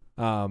out.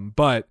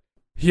 But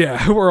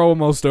yeah, we're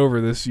almost over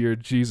this year.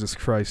 Jesus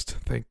Christ.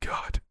 Thank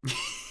God.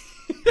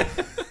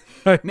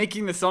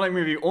 making the Sonic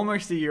movie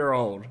almost a year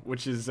old,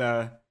 which is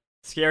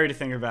scary to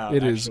think about.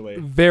 It actually.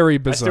 is very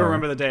bizarre. I still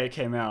remember the day it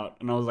came out,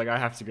 and I was like, I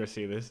have to go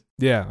see this.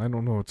 Yeah, I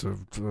don't know what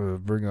to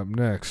bring up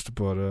next,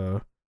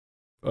 but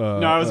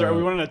no,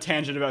 we went on a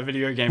tangent about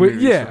video game but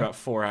movies yeah. for about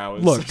 4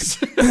 hours. Look,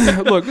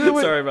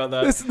 Sorry about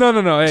that.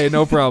 No. Hey,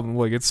 no problem.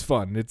 Look, it's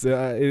fun. It's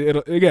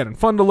again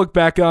fun to look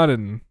back on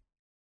and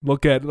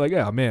look at. Like,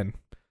 oh man,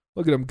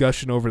 look at him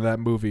gushing over that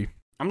movie.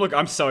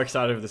 I'm so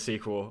excited for the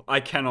sequel.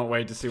 I cannot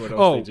wait to see what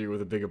else they do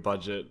with a bigger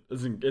budget.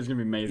 It's gonna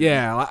be amazing.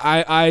 Yeah,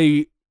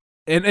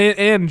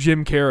 and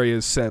Jim Carrey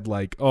has said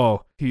like,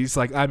 oh, he's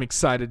like, I'm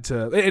excited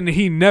to, and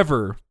he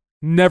never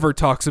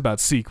talks about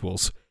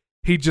sequels.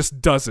 He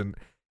just doesn't.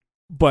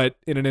 But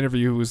in an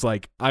interview, he was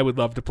like, I would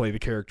love to play the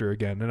character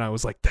again. And I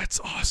was like, that's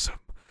awesome.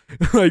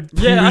 Like,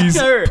 please,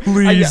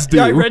 please do.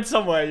 Yeah, I read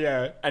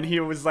somewhere, and he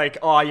was like,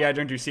 oh, yeah, I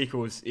don't do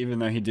sequels, even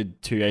though he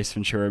did 2 Ace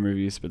Ventura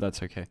movies, but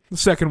that's okay. The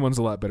second one's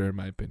a lot better, in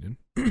my opinion.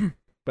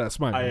 That's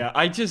my opinion.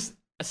 I just,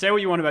 say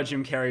what you want about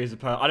Jim Carrey as a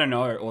person. I don't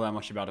know all that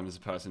much about him as a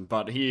person,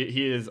 but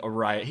he is a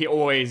riot.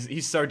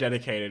 He's so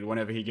dedicated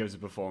whenever he gives a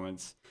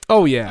performance.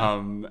 Oh,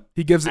 yeah.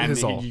 He gives it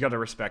his all. You gotta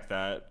respect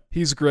that.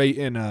 He's great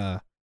in,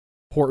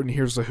 Horton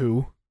Hears a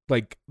Who.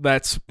 Like,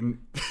 that's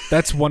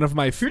one of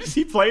my... Who does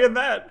he play in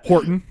that?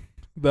 Horton,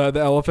 the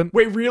elephant.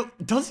 Wait,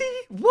 does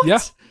he? What? Yeah.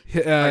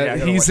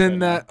 He's in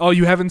that. Oh,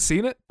 you haven't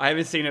seen it? I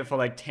haven't seen it for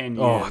like 10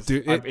 years. Oh,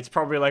 dude. It's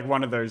probably like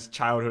one of those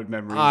childhood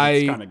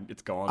memories.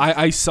 It's gone.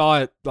 I saw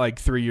it like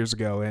 3 years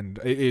ago, and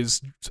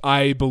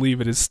I believe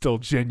it is still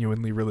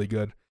genuinely really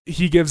good.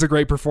 He gives a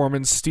great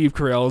performance. Steve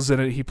Carell's in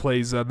it. He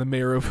plays the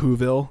mayor of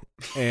Whoville,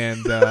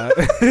 and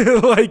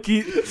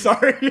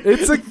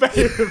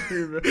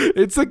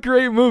it's a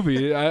great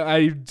movie.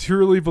 I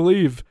truly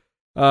believe.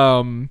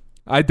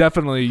 I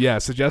definitely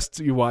suggest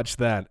you watch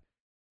that.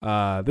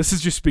 This has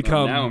just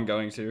become now I'm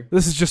going to.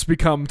 This has just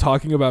become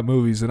talking about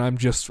movies, and I'm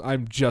just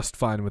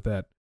fine with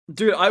that.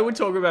 Dude, I would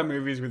talk about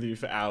movies with you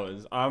for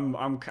hours.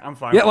 I'm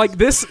fine. Yeah, like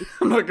this.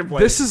 I'm not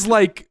complaining. This is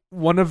like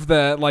one of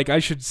the I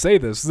should say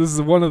this. This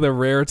is one of the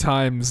rare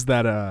times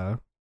that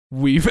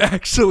we've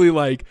actually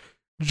like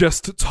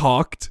just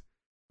talked.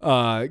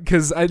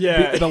 Because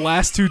the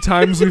last 2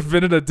 times we've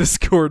been in a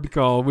Discord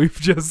call, we've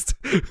just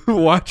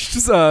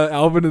watched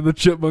Alvin and the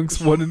Chipmunks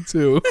 1 and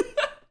 2.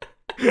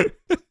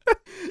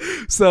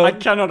 So I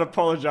cannot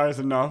apologize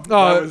enough.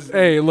 Oh,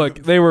 hey, look,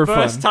 they were fun.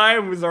 First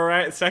time was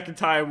alright. Second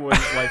time was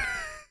like,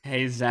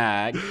 hey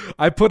Zach.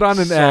 I put on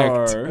an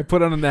act. I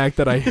put on an act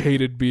that I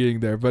hated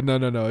being there, but no.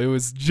 It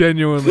was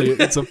genuinely.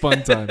 It's a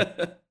fun time.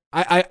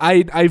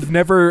 I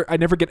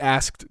never get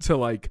asked to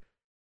like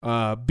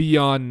be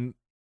on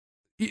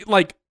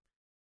like.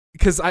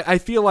 Because I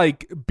feel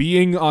like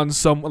being on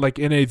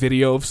in a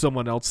video of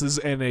someone else's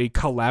and a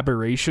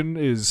collaboration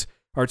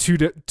are two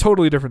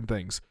totally different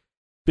things.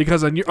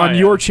 Because on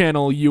your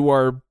channel you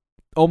are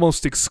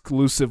almost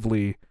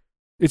exclusively,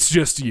 it's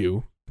just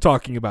you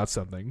talking about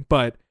something.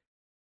 But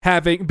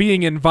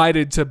being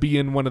invited to be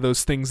in one of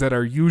those things that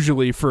are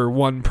usually for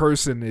one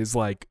person is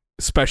like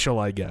special,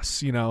 I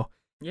guess. You know.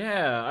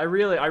 Yeah, I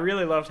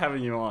really loved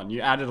having you on.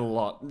 You added a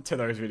lot to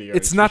those videos.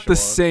 It's not the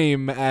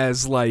same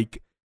as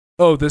like,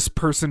 oh, this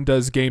person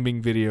does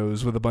gaming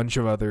videos with a bunch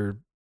of other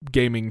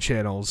gaming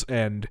channels,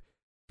 and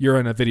you're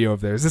in a video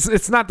of theirs.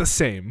 It's not the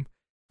same,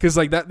 because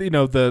like that,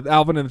 the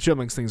Alvin and the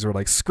Chipmunks things were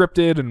like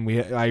scripted, and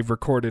I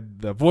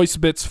recorded the voice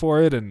bits for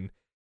it, and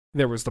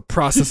there was the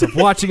process of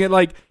watching it.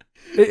 Like,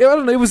 I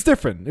don't know, it was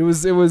different. It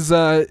was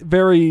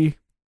very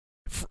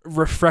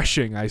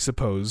refreshing, I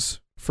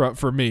suppose,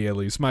 for me at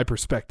least, my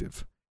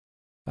perspective.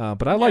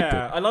 But I liked it.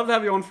 I'd love to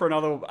have you on for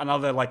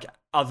another like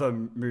other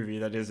movie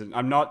that isn't.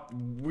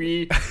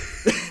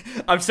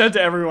 I've said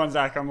to everyone,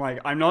 Zach,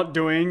 I'm not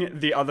doing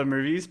the other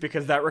movies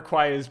because that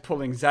requires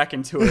pulling Zach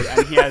into it,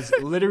 and he has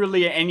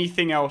literally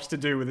anything else to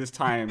do with his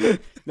time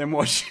than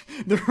watch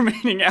the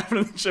remaining Alvin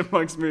and the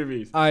Chipmunks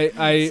movies.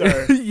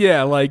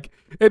 Yeah, like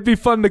it'd be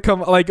fun to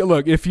come. Like,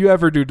 look, if you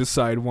ever do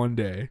decide one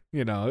day,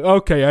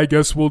 okay, I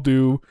guess we'll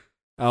do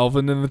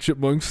Alvin and the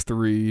Chipmunks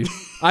 3.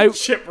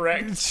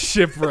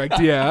 Shipwrecked,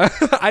 yeah.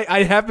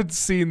 I haven't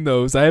seen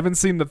those. I haven't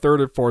seen the 3rd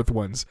or 4th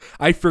ones.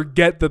 I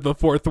forget that the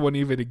 4th one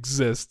even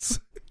exists.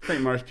 I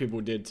think most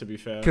people did, to be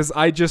fair. Because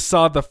I just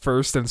saw the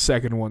 1st and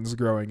 2nd ones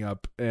growing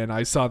up, and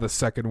I saw the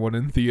 2nd one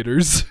in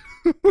theaters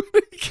when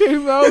it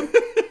came out.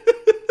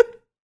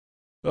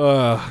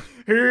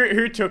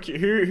 Who took you?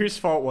 Whose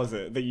fault was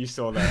it that you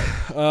saw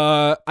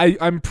that?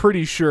 I'm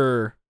pretty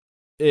sure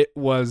it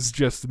was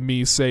just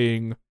me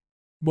saying,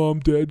 Mom,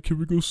 Dad, can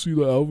we go see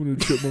the Alvin and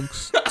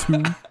Chipmunks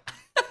 2?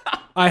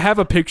 I have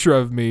a picture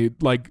of me,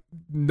 like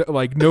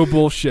no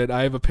bullshit.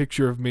 I have a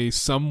picture of me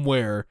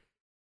somewhere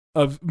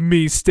of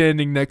me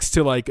standing next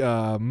to like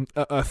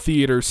a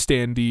theater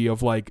standee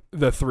of like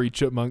the 3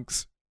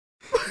 Chipmunks.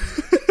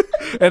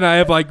 And I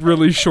have like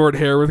really short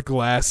hair with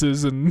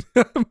glasses and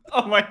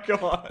oh my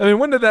god. I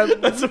mean,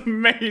 that's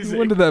amazing.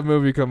 When did that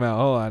movie come out?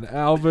 Hold on.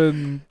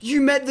 Alvin.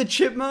 You met the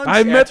Chipmunks?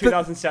 I met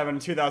 2007,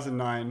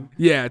 2009.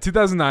 Yeah,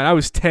 2009. I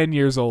was 10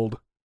 years old.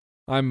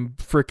 I'm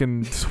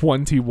freaking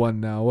 21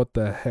 now. What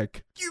the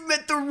heck? You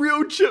met the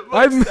real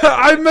chipmunks.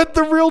 I met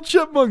the real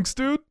chipmunks,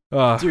 dude.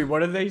 Dude, what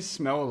do they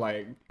smell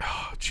like?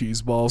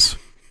 Cheese balls.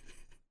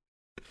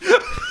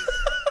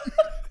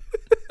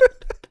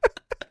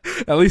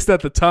 At least at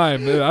the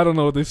time. I don't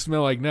know what they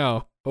smell like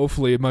now.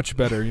 Hopefully much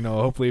better,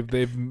 hopefully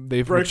they've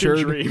Broken matured.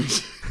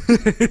 dreams.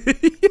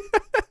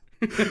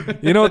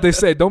 You know what they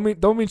say, don't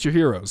meet your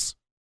heroes.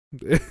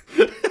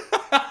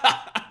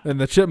 And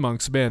the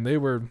chipmunks, man, they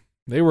were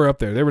up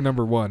there. They were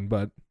number one,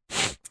 but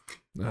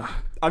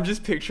I'm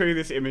just picturing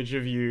this image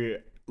of you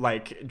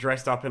like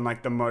dressed up in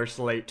like the most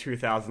late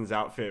 2000s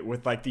outfit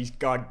with like these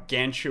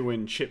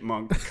gargantuan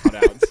chipmunk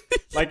cutouts.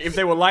 Like if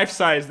they were life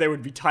size, they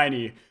would be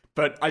tiny.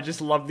 But I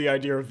just love the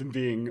idea of them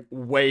being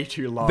way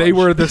too large. They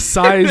were the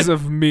size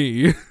of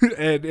me,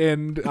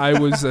 and I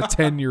was a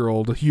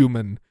 10-year-old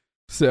human.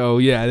 So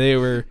yeah, they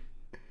were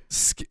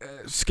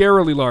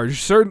scarily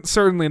large.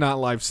 Certainly not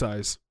life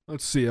size.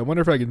 Let's see. I wonder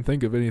if I can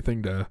think of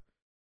anything to.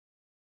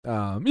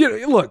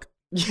 Look.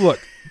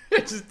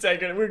 Just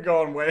take it. We're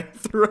going way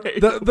through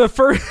it.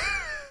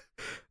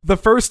 The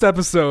first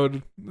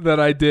episode that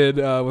I did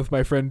with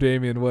my friend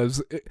Damien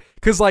was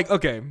because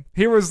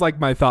here was like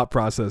my thought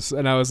process,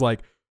 and I was like,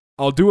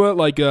 I'll do it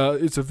like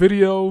it's a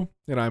video,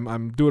 and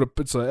I'm doing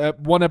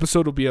one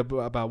episode will be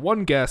about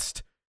one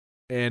guest,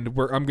 and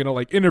I'm gonna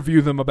like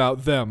interview them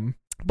about them.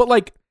 But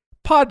like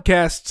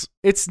podcasts,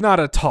 it's not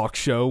a talk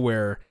show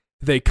where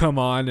they come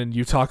on and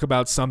you talk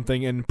about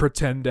something and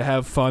pretend to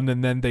have fun,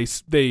 and then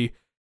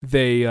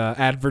they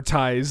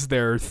advertise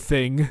their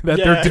thing that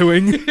they're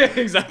doing. Yeah,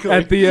 exactly.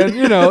 At the end,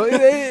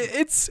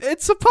 it's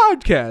a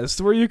podcast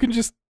where you can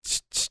just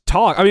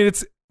talk. I mean,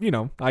 it's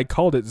I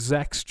called it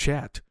Zach's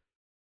Chat.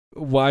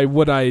 Why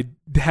would I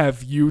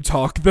have you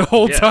talk the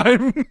whole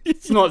time?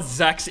 It's not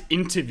Zach's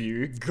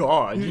interview.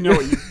 God, you know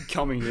what you're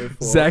coming here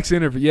for. Zach's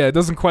interview. Yeah, it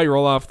doesn't quite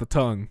roll off the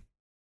tongue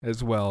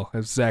as well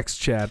as Zach's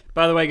Chat.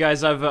 By the way,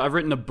 guys, I've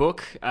written a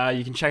book.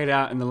 You can check it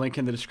out in the link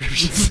in the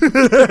description.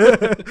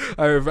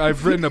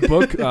 I've written a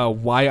book,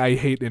 Why I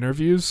Hate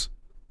Interviews.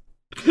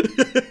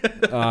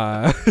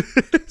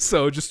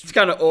 So just it's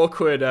kind of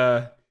awkward,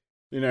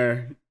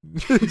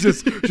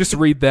 just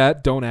read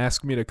that. Don't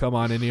ask me to come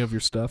on any of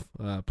your stuff,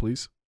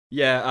 please.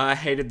 Yeah, I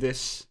hated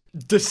this.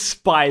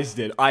 Despised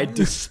it. I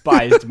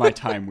despised my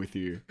time with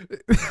you.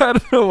 I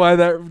don't know why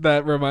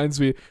that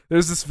reminds me.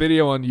 There's this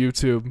video on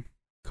YouTube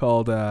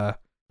called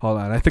hold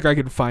on, I think I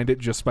can find it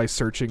just by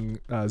searching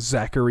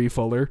Zachary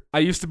Fuller. I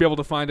used to be able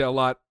to find it a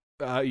lot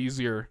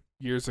easier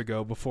years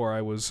ago before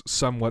I was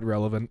somewhat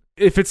relevant.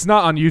 If it's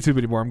not on YouTube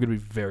anymore, I'm gonna be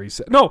very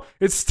sad. No,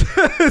 it's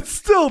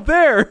still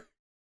there.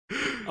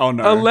 Oh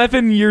no.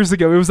 11 years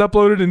ago. It was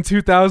uploaded in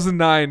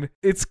 2009.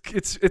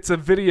 It's a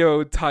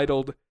video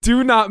titled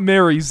 "Do Not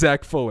Marry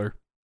Zach Fuller."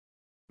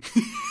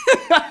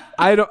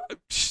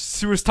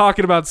 She was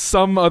talking about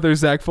some other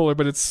Zach Fuller,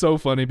 but it's so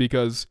funny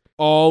because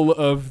all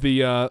of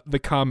the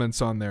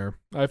comments on there.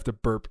 I have to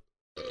burp.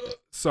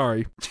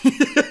 Sorry.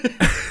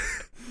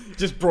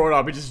 Just brought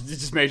up. It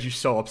just made you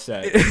so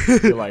upset.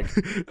 You're like,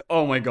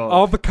 oh my god.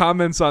 All the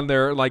comments on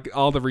there, like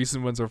all the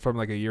recent ones, are from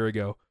like a year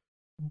ago.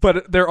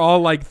 But they're all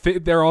like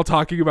they're all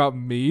talking about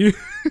me.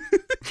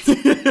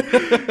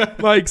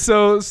 Like,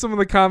 so some of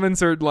the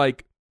comments are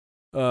like,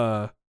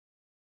 well,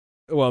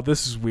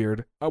 this is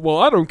weird. Well,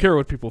 I don't care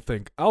what people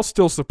think. I'll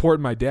still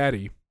support my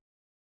daddy.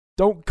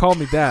 Don't call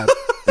me dad.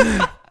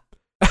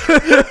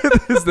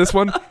 Is this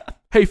one?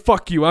 Hey,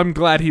 fuck you. I'm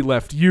glad he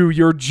left.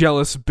 You're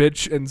jealous,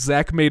 bitch. And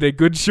Zach made a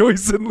good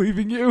choice in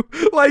leaving you.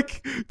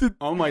 Like,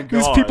 oh my god.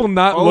 These people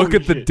not look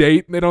at the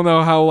date. They don't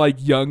know how like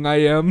young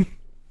I am.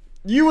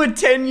 You were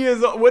 10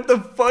 years old. What the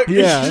fuck?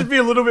 Yeah. You should be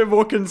a little bit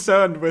more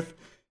concerned with.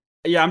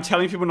 Yeah, I'm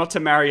telling people not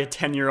to marry a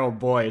 10-year-old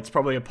boy. It's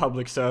probably a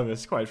public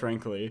service, quite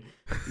frankly.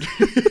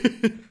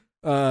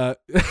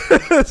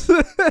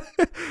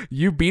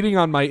 You beating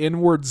on my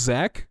inward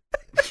Zach?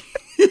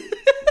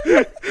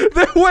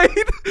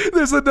 Wait,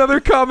 there's another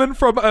comment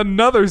from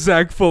another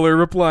Zach Fuller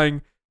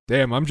replying,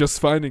 "Damn, I'm just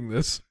finding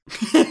this."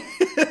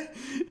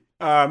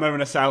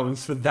 Moment of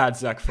silence for that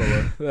Zach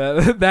Fuller.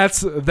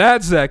 That's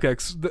Zach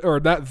X, or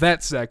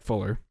that's Zach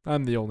Fuller.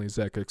 I'm the only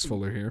Zach X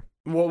Fuller here.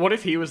 What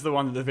if he was the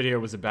one that the video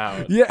was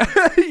about? Yeah,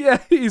 yeah.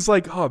 He's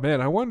like, oh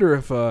man, I wonder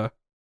if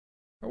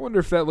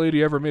that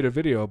lady ever made a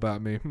video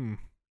about me.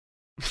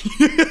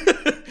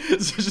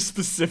 So just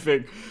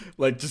specific,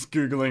 like just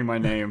Googling my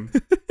name.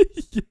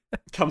 Yeah.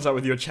 Comes up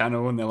with your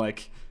channel and they're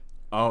like,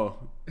 oh.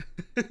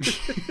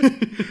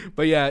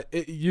 But yeah,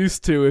 it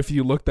used to, if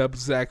you looked up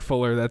Zach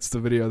Fuller, that's the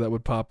video that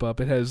would pop up.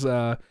 It has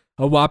a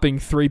whopping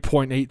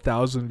 3.8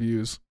 thousand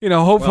views.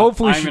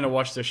 Hopefully I'm going to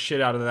watch the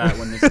shit out of that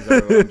when this is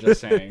over, I'm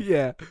just saying.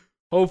 Yeah.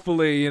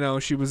 Hopefully,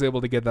 she was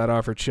able to get that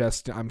off her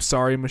chest. I'm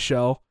sorry,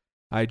 Michelle.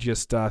 I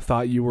just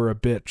thought you were a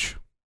bitch.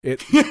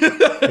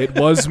 It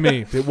was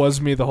me. It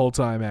was me the whole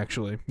time,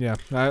 actually. Yeah.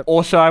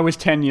 Also, I was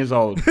 10 years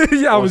old.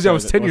 Yeah, I was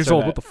 10 years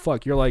old. What the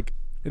fuck? You're like,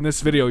 in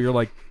this video, you're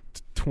like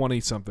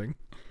 20 something.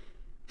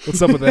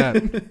 What's up with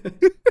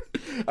that?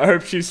 I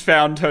hope she's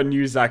found her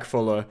new Zach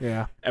Fuller.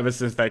 Yeah. Ever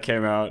since that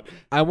came out.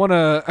 I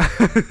wanna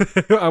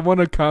I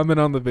wanna comment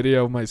on the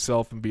video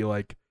myself and be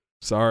like,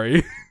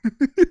 sorry.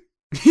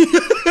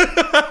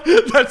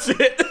 That's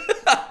it.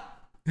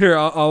 Here,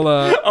 I'll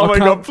oh my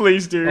god,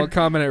 please do. I'll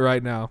comment it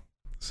right now.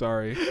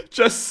 Sorry.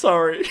 Just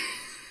sorry.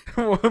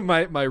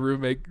 my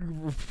roommate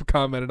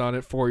commented on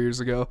it 4 years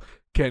ago.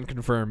 Can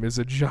confirm is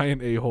a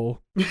giant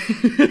a-hole.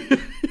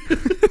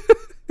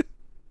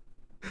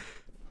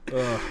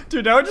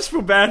 Dude, now I just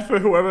feel bad for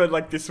whoever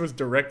like this was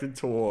directed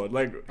toward.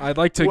 Like, I'd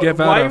like to give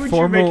out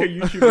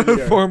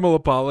a formal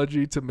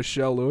apology to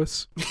Michelle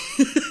Lewis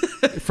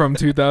from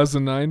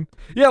 2009.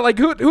 Yeah, like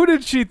who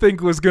did she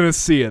think was gonna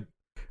see it?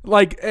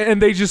 Like,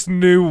 and they just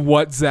knew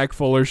what Zach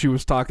Fuller she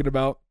was talking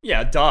about.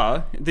 Yeah,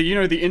 duh. The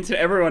internet.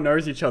 Everyone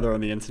knows each other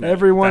on the internet.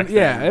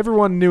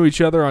 Everyone knew each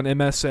other on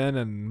MSN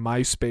and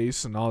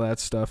MySpace and all that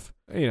stuff.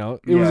 You know,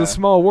 it was a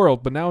small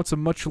world, but now it's a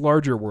much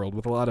larger world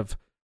with a lot of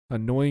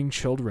annoying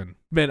children.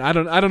 Man, I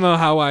don't know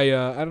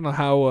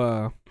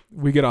how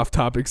we get off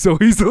topic so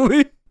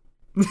easily.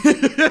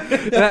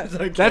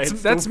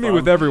 That's me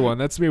with everyone.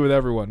 That's me with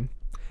everyone.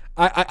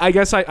 I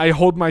guess I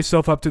hold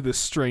myself up to this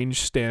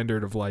strange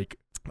standard of like,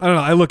 I don't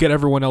know, I look at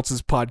everyone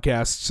else's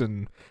podcasts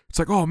and it's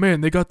like, oh man,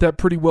 they got that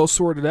pretty well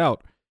sorted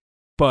out.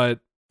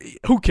 But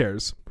who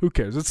cares? Who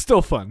cares? It's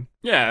still fun.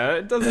 Yeah,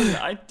 it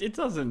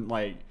doesn't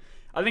like,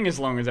 I think as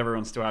long as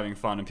everyone's still having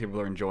fun and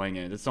people are enjoying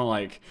it, it's not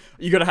like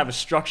you gotta have a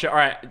structure. All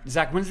right,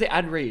 Zach, when's the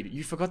ad read?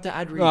 You forgot the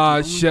ad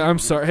read. Shit, I'm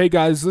sorry. Hey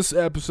guys, this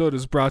episode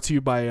is brought to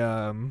you by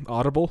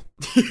Audible.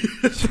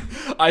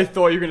 I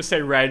thought you were gonna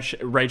say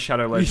Raid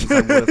Shadow Legends. I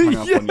would have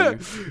hung up on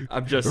you.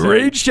 I'm just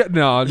saying.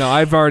 No,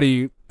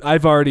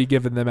 I've already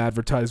given them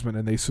advertisement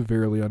and they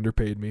severely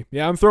underpaid me.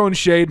 Yeah, I'm throwing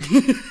shade.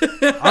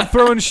 I'm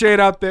throwing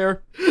shade out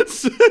there.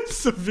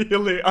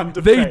 Severely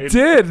underpaid. They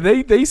did.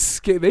 They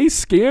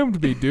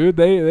scammed me, dude.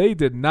 They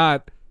did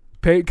not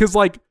pay because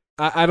like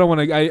I don't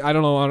want to. I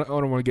don't know. I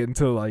don't want to get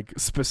into like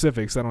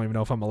specifics. I don't even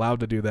know if I'm allowed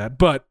to do that.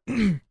 But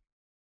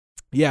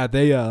yeah,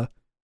 they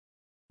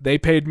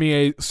paid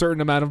me a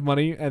certain amount of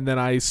money, and then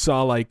I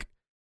saw like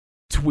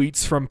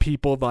tweets from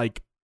people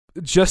like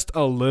just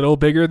a little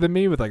bigger than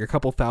me with like a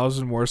couple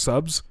thousand more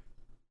subs,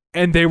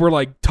 and they were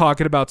like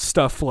talking about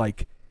stuff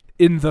like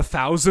in the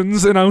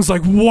thousands, and I was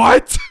like,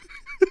 what?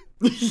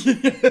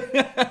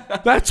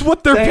 That's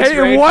what they're paying.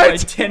 Ray, what?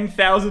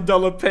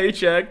 $10,000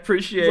 paycheck.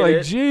 Appreciate it.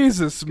 Like,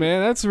 Jesus,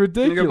 man, that's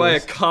ridiculous. I'm gonna buy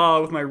a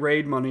car with my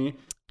Raid money.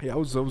 Yeah, I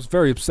was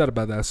very upset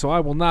about that. So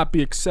I will not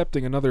be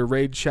accepting another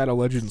Raid Shadow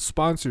Legends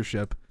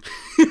sponsorship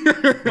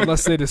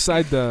unless they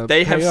decide to.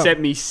 They have sent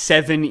me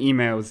 7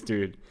 emails,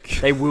 dude.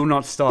 They will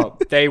not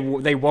stop. They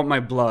want my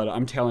blood.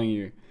 I'm telling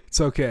you. It's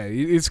okay.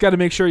 It's got to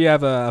make sure you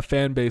have a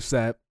fan base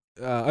that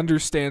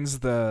understands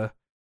the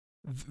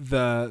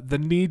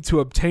need to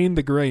obtain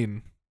the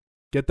grain,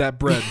 get that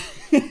bread.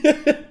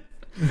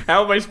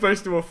 How am I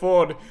supposed to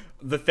afford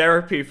the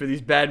therapy for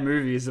these bad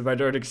movies if I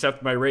don't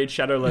accept my Raid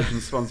Shadow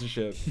Legends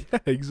sponsorship? Yeah,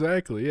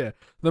 exactly. Yeah,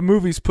 the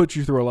movies put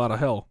you through a lot of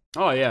hell.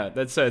 Oh yeah,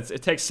 that's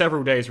it. Takes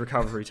several days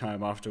recovery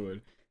time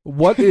afterward.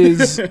 What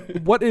is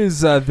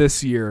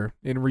this year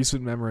in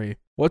recent memory?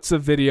 What's a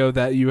video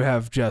that you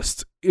have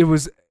just it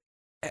was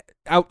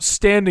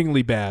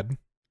outstandingly bad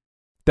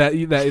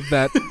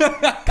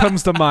that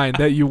comes to mind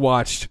that you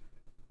watched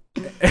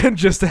and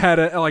just had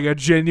a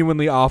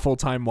genuinely awful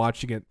time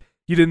watching it?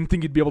 You didn't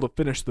think you'd be able to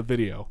finish the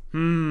video.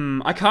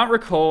 I can't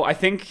recall. I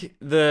think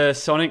the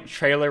Sonic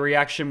trailer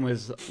reaction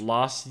was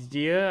last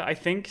year, I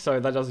think, so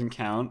that doesn't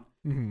count.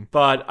 Mm-hmm.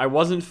 But I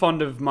wasn't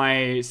fond of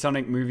my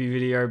Sonic movie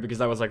video because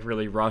that was like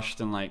really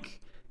rushed and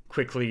like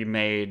quickly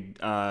made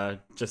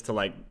just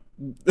to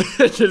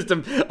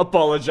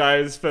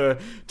apologize for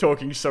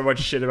talking so much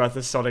shit about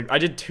the Sonic. I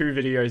did 2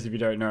 videos, if you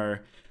don't know,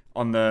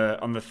 on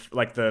the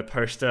like the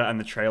poster and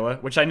the trailer,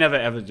 which I never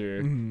ever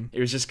do. Mm-hmm. It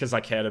was just because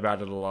I cared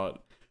about it a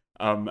lot.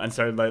 And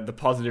so like the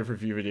positive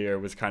review video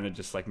was kind of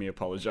just like me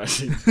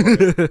apologizing for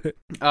it.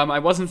 I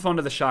wasn't fond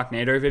of the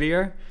Sharknado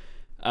video.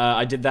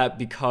 I did that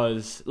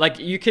because like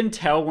you can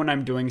tell when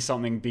I'm doing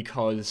something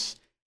because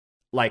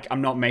like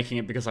I'm not making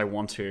it because I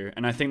want to,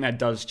 and I think that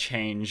does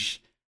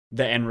change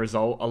the end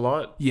result a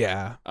lot.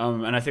 Yeah.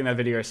 And I think that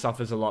video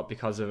suffers a lot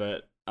because of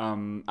it.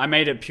 I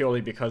made it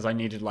purely because I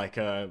needed like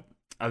a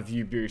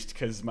view boost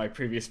because my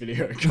previous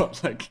video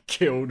got like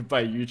killed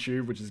by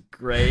YouTube, which is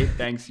great.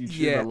 Thanks, YouTube.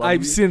 Yeah,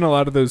 I've seen a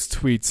lot of those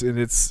tweets, and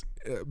it's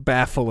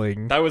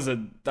baffling. That was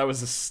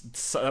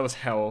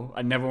hell.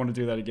 I never want to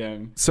do that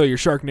again. So your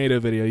Sharknado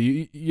video,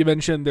 you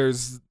mentioned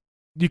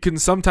you can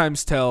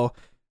sometimes tell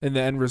in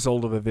the end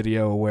result of a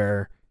video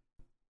where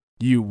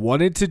you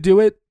wanted to do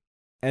it,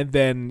 and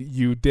then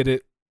you did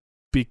it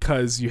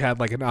because you had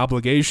like an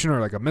obligation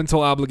or like a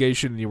mental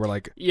obligation, and you were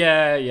like,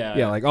 yeah,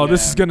 like, oh,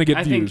 this is gonna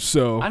get views.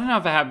 So I don't know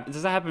if that happens.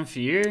 Does that happen for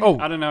you? Oh,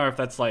 I don't know if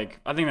that's like.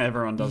 I think that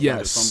everyone does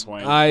that at some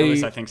point. At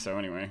least I think so.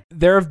 Anyway,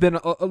 there have been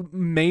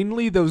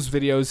mainly those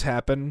videos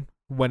happen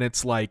when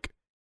it's like,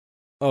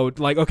 oh,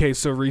 like okay,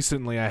 so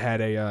recently I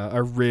had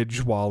a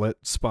Ridge wallet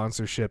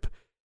sponsorship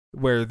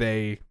where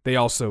they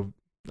also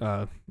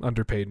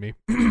underpaid me.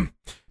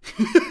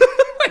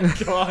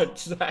 God,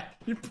 Zach,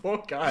 you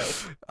poor guy.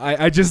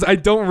 I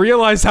don't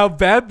realize how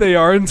bad they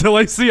are until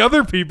I see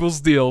other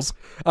people's deals.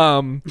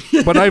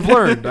 But I've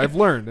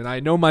learned, and I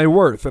know my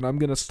worth, and I'm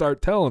gonna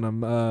start telling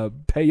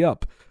them, pay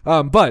up.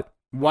 But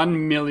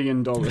 $1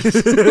 million.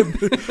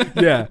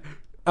 yeah.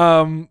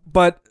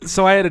 But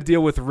so I had a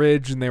deal with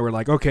Ridge, and they were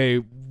like,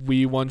 okay,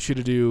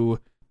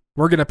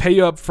 we're gonna pay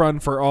you up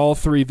front for all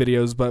 3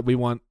 videos, but we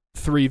want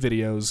 3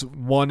 videos,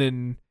 one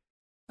in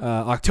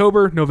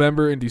October,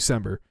 November, and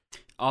December.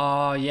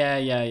 Oh,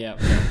 yeah.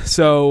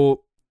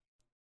 So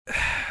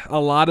a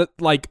lot of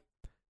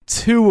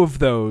 2 of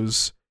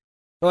those,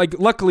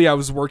 luckily I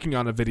was working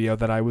on a video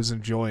that I was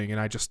enjoying, and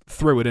I just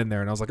threw it in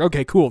there, and I was like,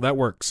 okay, cool, that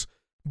works.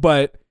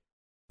 But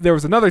there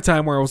was another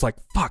time where I was like,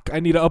 fuck, I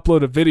need to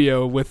upload a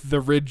video with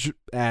the Ridge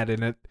ad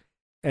in it,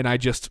 and I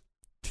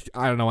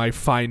don't know, I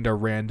find a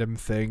random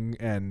thing,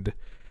 and,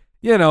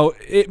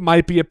 it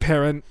might be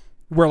apparent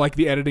where,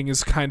 the editing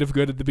is kind of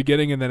good at the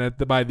beginning, and then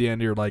by the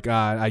end, you're like,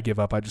 I give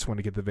up, I just want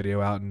to get the video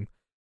out and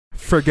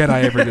forget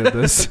I ever did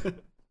this.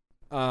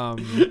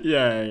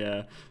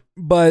 Yeah.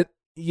 But,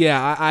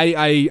 yeah,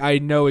 I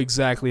know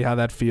exactly how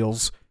that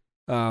feels.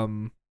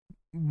 One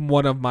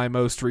of my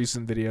most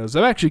recent videos,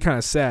 I'm actually kind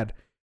of sad.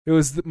 It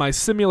was my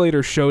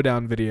Simulator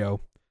Showdown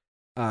video.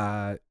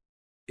 I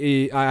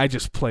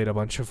just played a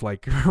bunch of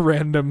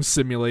random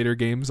simulator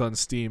games on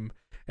Steam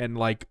and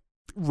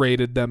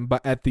rated them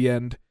at the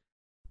end.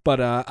 But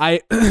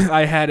I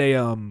had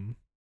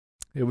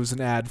it was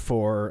an ad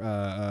for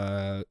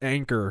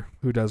Anchor,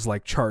 who does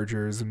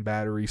chargers and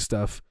battery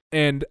stuff.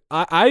 And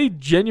I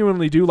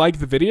genuinely do like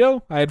the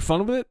video. I had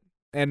fun with it.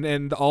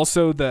 And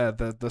also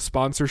the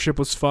sponsorship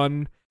was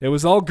fun. It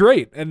was all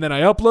great. And then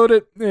I upload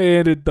it,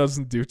 and it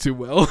doesn't do too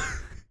well.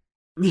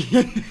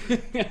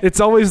 It's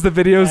always the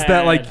videos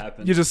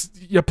that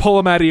you pull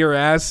them out of your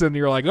ass, and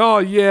you're like, oh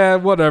yeah,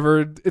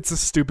 whatever. It's a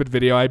stupid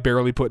video. I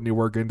barely put any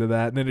work into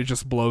that. And then it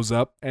just blows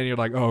up, and you're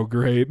like, oh,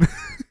 great.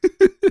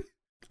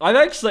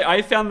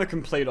 I found the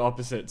complete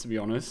opposite, to be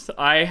honest.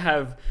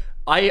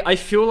 I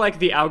feel like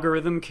the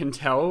algorithm can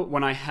tell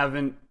when I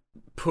haven't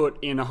put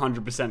in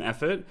 100%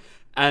 effort,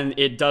 and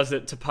it does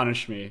it to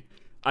punish me.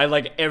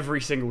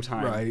 Every single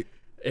time. Right.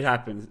 It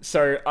happens.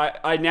 So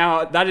I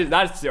now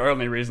that's the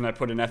only reason I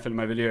put an effort in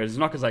my videos. It's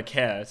not because I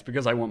care. It's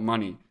because I want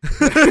money.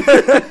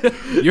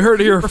 You heard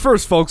it here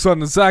first, folks, on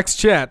the Zach's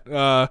chat.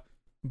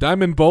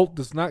 Diamond Bolt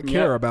does not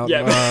care about.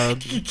 Yeah.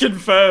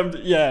 Confirmed.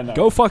 Yeah. No.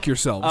 Go fuck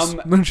yourselves.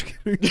 I'm just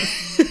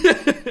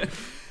kidding.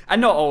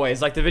 And not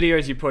always. The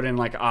videos you put in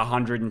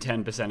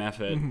 110%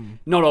 effort. Mm-hmm.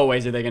 Not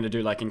always are they going to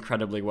do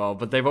incredibly well,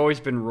 but they've always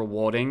been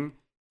rewarding.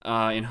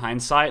 In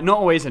hindsight, not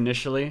always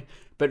initially,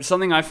 but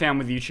something I found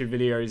with YouTube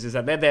videos is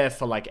that they're there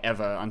for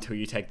ever until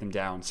you take them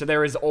down. So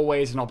there is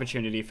always an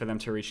opportunity for them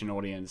to reach an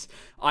audience.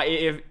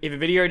 If a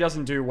video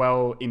doesn't do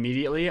well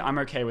immediately, I'm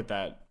okay with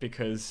that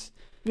because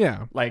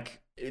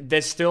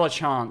there's still a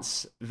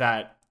chance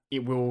that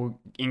it will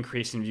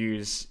increase in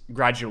views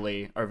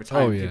gradually over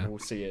time. Oh, yeah. People will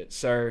see it.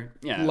 So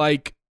yeah,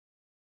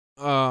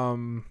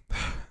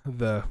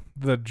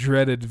 the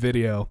dreaded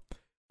video,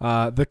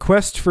 the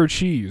quest for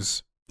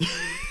cheese.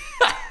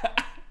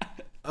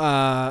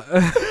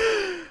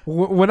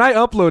 When I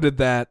uploaded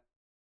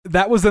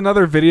that was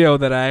another video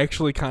that I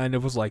actually kind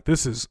of was like,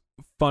 this is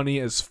funny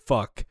as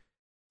fuck,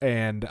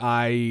 and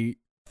I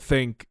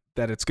think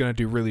that it's gonna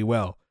do really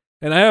well.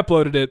 And I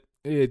uploaded it.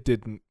 It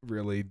didn't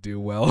really do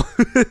well.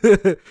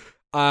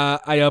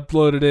 I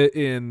uploaded it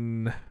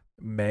in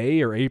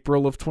May or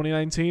April of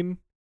 2019.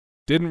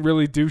 Didn't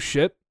really do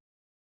shit.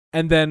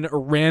 And then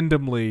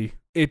randomly,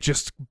 it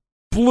just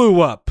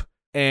blew up.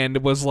 And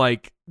it was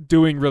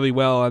doing really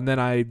well, and then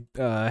I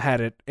had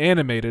it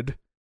animated,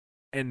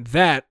 and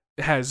that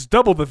has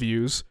double the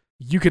views.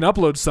 You can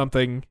upload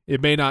something, it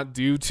may not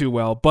do too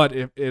well, but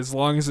as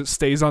long as it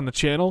stays on the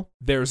channel,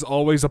 there's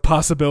always a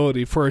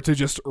possibility for it to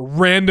just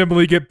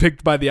randomly get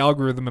picked by the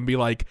algorithm and be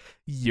like,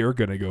 you're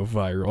gonna go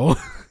viral.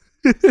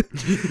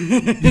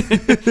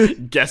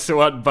 Guess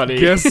what, buddy?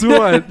 Guess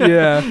what?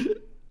 Yeah.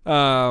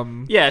 So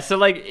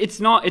it's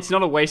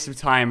not a waste of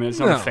time, and it's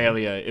not a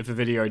failure if a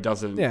video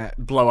doesn't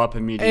blow up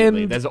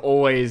immediately. There's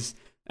always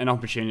an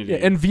opportunity. Yeah,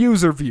 and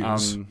views are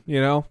views.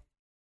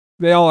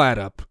 They all add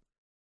up.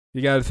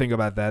 You got to think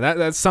about that.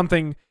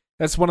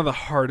 That's one of the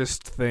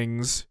hardest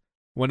things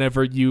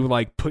whenever you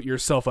put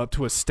yourself up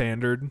to a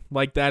standard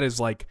like that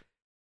is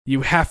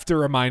you have to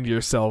remind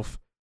yourself,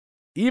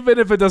 even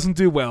if it doesn't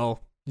do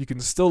well, you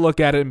can still look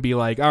at it and be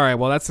like, all right,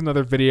 well, that's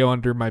another video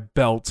under my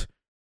belt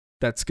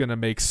that's gonna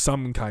make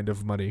some kind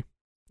of money,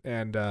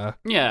 and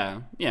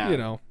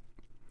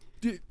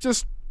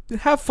just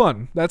have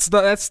fun. That's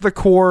the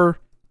core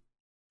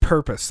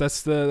purpose.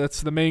 That's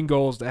the main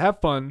goal, is to have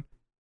fun,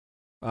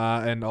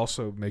 and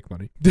also make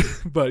money.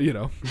 But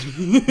you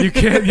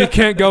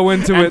can't go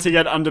into and it to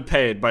get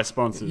underpaid by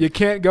sponsors. You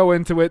can't go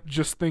into it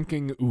just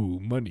thinking, ooh,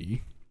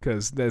 money,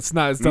 because it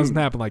doesn't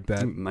happen like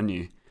that.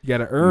 Money. You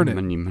gotta earn it.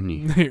 Money.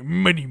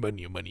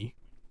 money.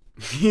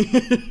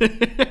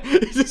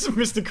 It's just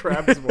Mr.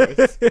 Krabs'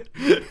 voice.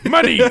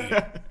 Money.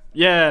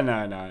 Yeah,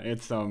 no.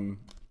 It's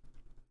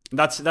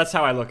that's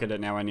how I look at it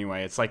now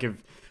anyway. It's like,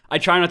 if I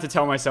try not to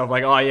tell myself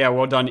like, oh yeah,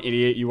 well done,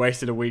 idiot, you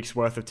wasted a week's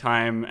worth of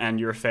time and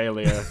you're a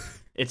failure.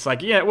 It's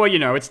like, yeah, well,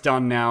 it's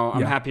done now.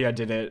 I'm happy I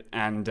did it,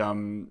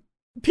 and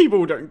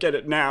people don't get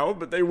it now,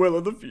 but they will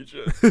in the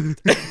future.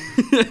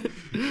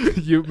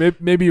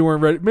 Maybe you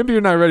weren't ready. Maybe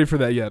you're not ready for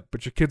that yet,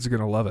 but your kids are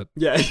gonna love it.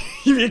 Yeah,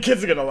 your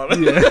kids are gonna love it.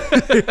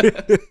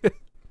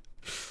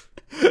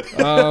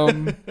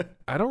 Yeah.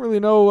 I don't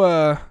really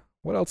know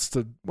what else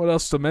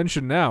to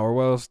mention now, or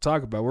what else to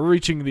talk about. We're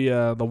reaching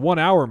the 1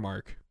 hour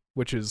mark,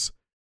 which is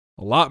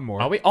a lot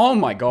more. Are we? Oh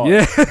my god.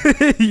 Yeah.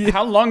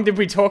 How long did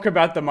we talk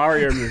about the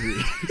Mario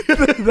movie?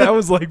 That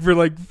was like for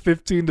like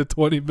 15 to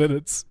 20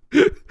 minutes.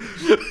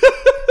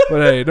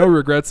 But hey, no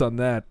regrets on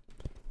that.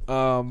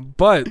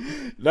 But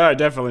no,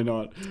 definitely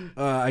not.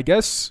 I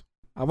guess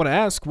I want to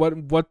ask what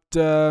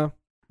are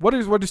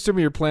some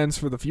of your plans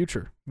for the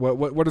future?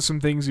 What are some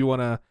things you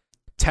want to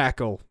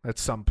tackle at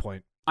some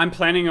point? I'm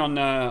planning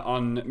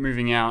on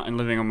moving out and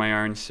living on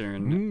my own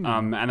soon.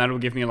 And that'll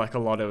give me like a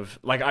lot of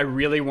like, I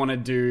really want to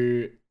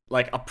do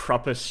like a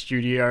proper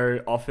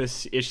studio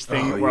office-ish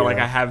thing where like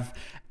I have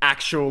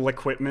actual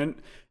equipment,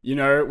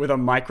 with a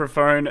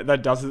microphone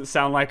that doesn't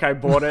sound like I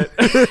bought it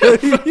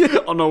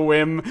on a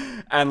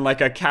whim, and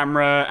like a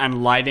camera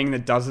and lighting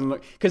that doesn't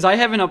look... Because I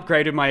haven't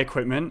upgraded my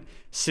equipment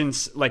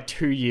since like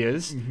 2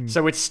 years,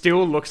 so it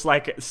still looks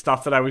like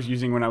stuff that I was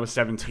using when I was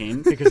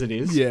 17, because it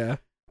is. Yeah.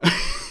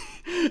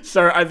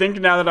 So I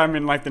think now that I'm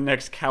in like the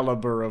next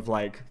caliber of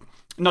like...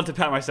 Not to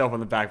pat myself on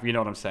the back, but you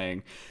know what I'm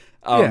saying.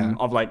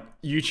 Of like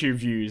YouTube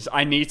views,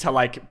 I need to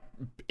like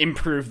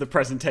improve the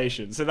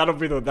presentation. So that'll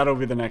be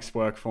the next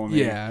work for me.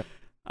 Yeah.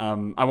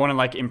 I want to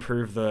like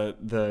improve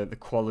the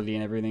quality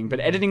and everything, but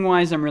editing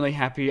wise, I'm really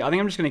happy. I think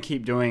I'm just going to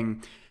keep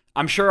doing.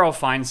 I'm sure I'll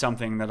find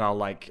something that I'll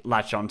like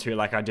latch onto,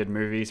 like I did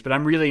movies, but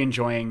I'm really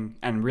enjoying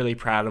and really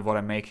proud of what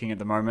I'm making at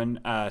the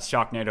moment.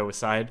 Sharknado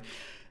aside.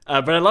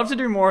 But I'd love to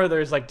do more of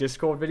those like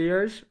Discord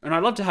videos, and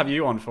I'd love to have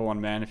you on for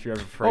one, man, if you're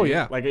ever free. Oh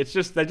yeah, like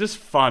they're just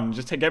fun,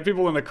 just to get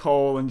people in a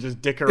call and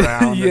just dick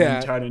around and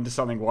then turn it into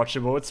something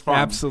watchable. It's fun.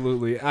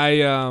 Absolutely.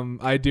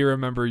 I do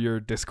remember your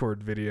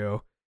Discord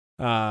video.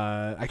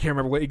 I can't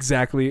remember what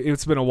exactly.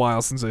 It's been a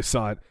while since I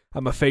saw it.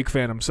 I'm a fake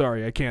fan. I'm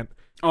sorry. I can't.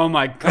 Oh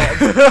my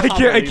god.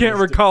 I can't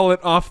recall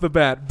it off the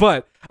bat,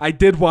 but I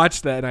did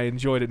watch that and I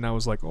enjoyed it, and I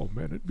was like, oh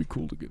man, it'd be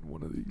cool to get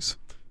one of these.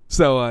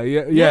 So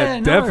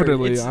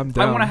definitely, I'm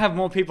down. I want to have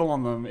more people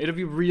on them. It'll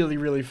be really,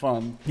 really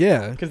fun.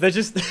 Yeah, because they're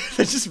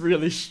just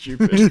really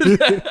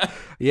stupid.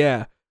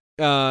 Yeah.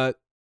 Oh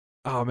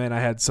man, I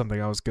had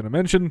something I was gonna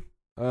mention.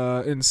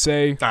 And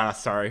say.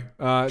 Sorry.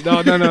 No.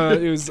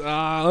 It was.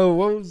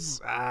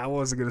 What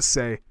was I gonna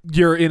say?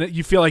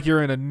 You feel like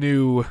you're in a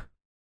new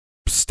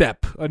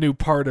step, a new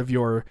part of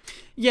your.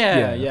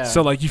 Yeah.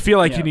 So like you feel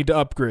like you need to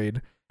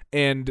upgrade,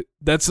 and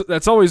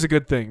that's always a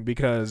good thing,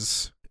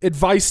 because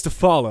advice to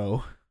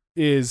follow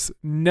is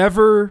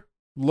never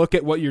look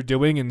at what you're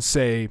doing and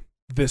say,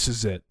 this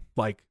is it.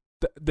 Like,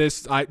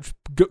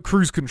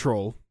 cruise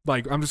control.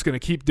 Like, I'm just going to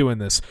keep doing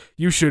this.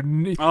 You should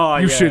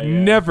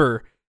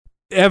never,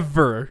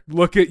 ever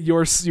look at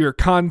your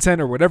content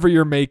or whatever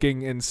you're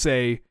making and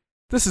say,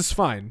 this is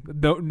fine.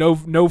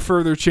 No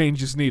further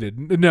change is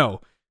needed.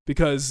 No,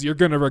 because you're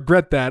going to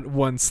regret that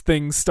once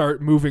things start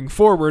moving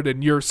forward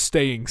and you're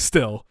staying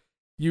still.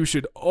 You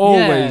should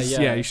always,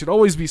 you should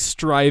always be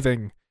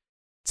striving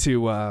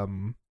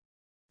to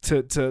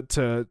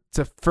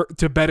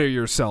better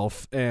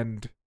yourself.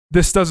 And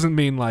this doesn't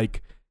mean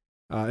like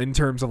in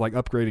terms of like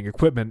upgrading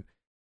equipment.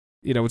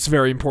 It's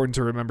very important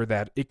to remember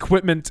that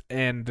equipment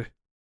and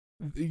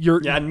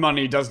and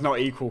money does not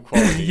equal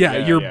quality.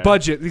 your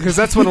budget, because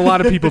that's what a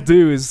lot of people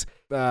do is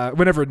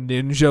whenever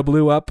Ninja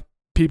blew up,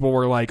 people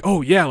were like,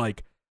 oh yeah,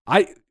 like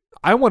I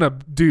want to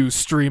do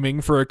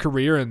streaming for a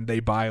career, and they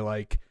buy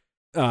like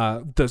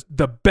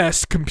the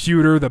best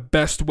computer, the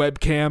best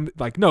webcam.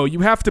 Like, no,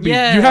 you have to be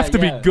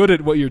be good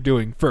at what you're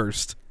doing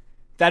first.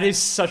 That is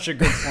such a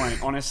good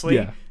point,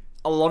 honestly.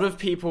 A lot of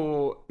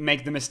people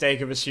make the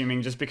mistake of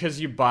assuming just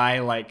because you buy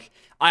like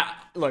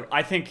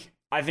I think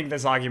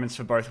there's arguments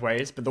for both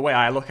ways, but the way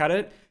I look at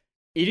it,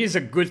 it is a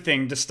good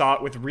thing to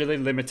start with really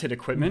limited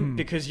equipment,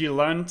 because you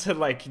learn to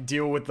like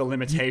deal with the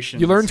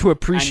limitations. You learn to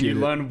appreciate and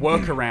you learn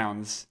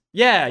workarounds.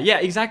 Yeah,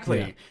 exactly.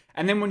 Yeah.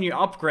 And then when you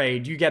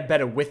upgrade, you get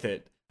better with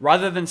it,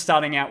 rather than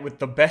starting out with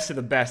the best of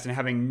the best and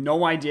having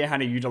no idea how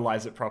to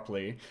utilize it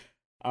properly.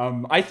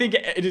 I think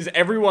it is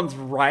everyone's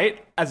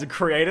right as a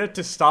creator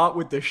to start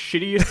with the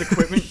shittiest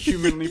equipment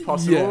humanly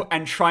possible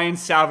and try and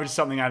salvage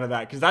something out of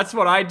that. Because that's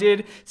what I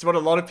did. It's what a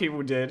lot of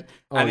people did.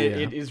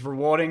 It is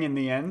rewarding in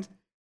the end.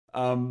 I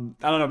don't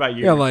know about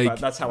you, but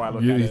that's how I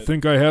look at it. You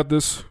think I had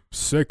this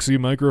sexy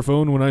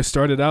microphone when I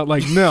started out?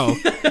 Like, no.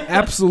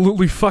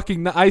 Absolutely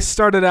fucking not. I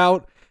started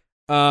out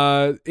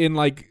in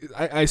like...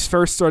 I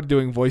first started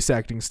doing voice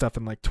acting stuff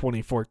in like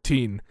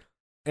 2014.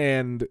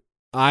 And...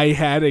 I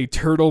had a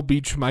Turtle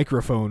Beach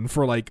microphone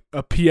for like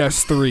a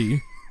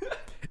PS3.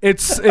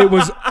 It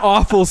was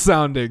awful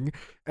sounding,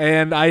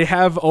 and I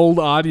have old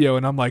audio,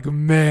 and I'm like,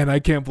 man, I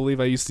can't believe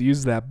I used to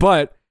use that.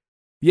 But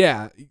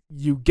yeah,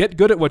 you get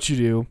good at what you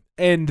do,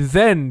 and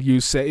then you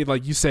say,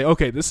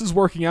 okay, this is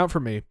working out for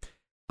me.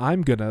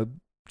 I'm gonna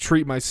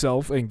treat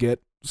myself and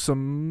get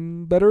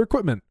some better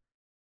equipment.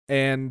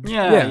 And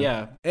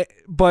yeah.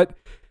 But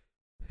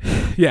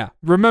yeah,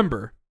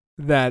 remember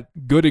that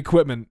good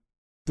equipment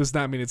does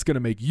not mean it's gonna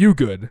make you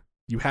good.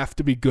 You have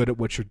to be good at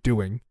what you're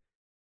doing.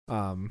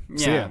 And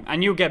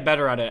you'll get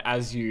better at it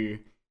as you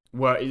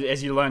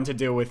learn to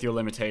deal with your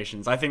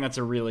limitations. I think that's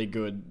a really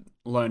good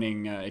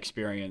learning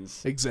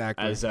experience.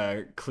 Exactly. As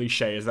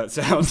cliche as that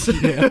sounds.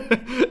 Yeah.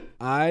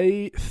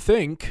 I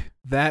think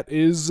that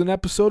is an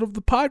episode of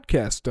the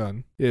podcast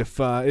done.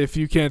 If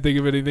you can't think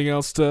of anything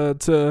else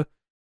to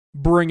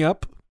bring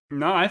up.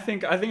 No, I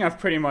think I've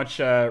pretty much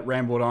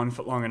rambled on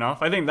for long enough.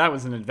 I think that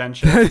was an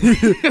adventure.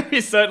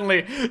 We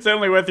certainly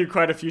went through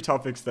quite a few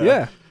topics there.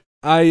 Yeah.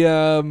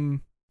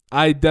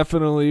 I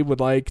definitely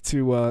would like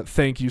to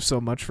thank you so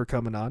much for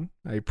coming on.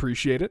 I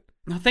appreciate it.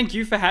 No, thank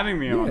you for having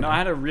me on. No, I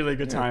had a really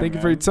good time. Thank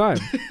you for your time.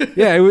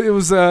 Yeah, it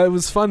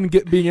was fun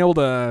being able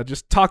to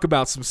just talk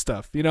about some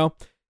stuff. You know,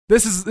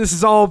 this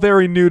is all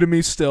very new to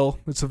me still.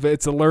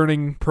 It's a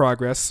learning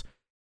progress.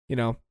 You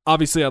know,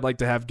 obviously I'd like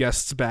to have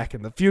guests back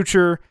in the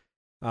future.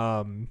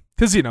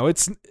 Because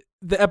it's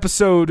the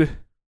episode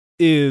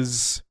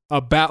is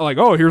about like,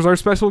 oh, here's our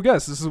special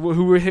guest. This is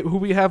who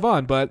we have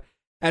on. But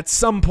at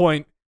some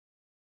point,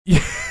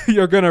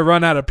 you're gonna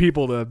run out of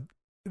people to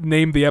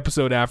name the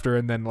episode after,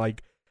 and then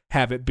like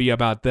have it be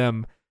about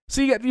them.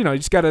 So you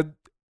just gotta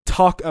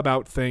talk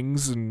about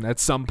things, and at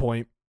some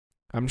point,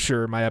 I'm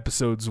sure the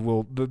episodes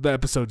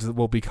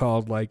will be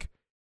called like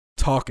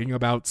talking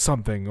about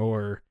something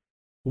or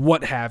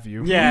what have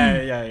you.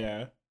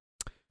 Yeah.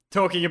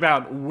 Talking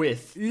about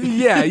with.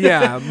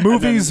 Yeah.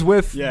 Movies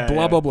with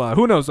blah, blah, blah.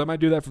 Who knows? I might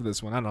do that for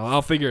this one. I don't know.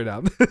 I'll figure it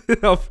out.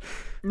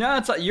 No,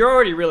 it's like, you're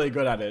already really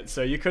good at it,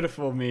 so you could have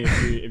fooled me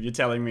if you're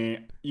telling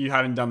me you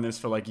haven't done this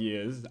for like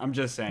years. I'm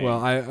just saying.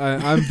 Well,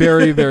 I'm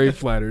very, very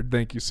flattered.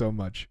 Thank you so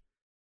much.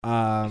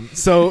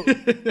 So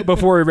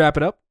before we wrap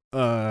it up,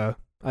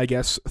 I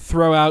guess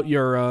throw out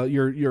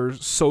your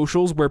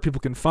socials, where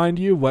people can find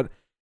you, what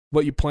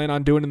you plan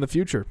on doing in the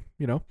future,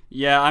 you know?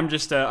 Yeah, I'm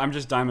just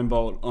Diamond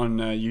Bolt on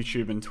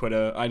YouTube and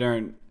Twitter. I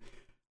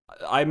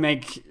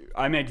make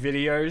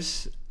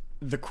videos,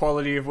 the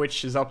quality of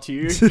which is up to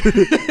you.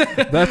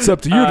 That's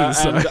up to you to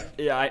decide.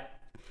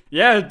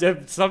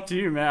 It's up to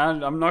you,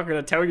 man. I'm not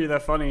gonna tell you they're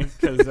funny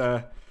because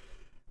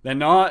they're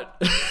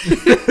not.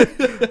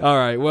 All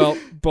right. Well,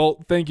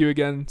 Bolt, thank you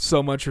again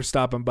so much for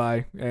stopping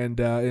by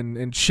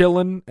and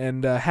chilling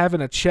and having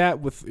a chat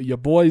with your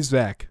boy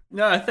Zach.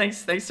 No,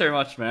 thanks so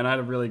much, man. I had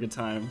a really good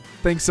time.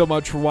 Thanks so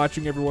much for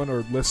watching, everyone,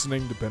 or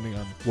listening, depending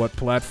on what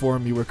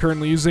platform you were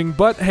currently using.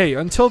 But hey,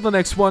 until the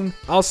next one,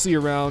 I'll see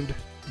you around.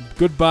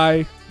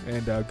 Goodbye,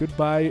 and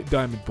goodbye,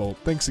 Diamond Bolt.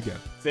 Thanks again.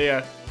 See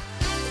ya.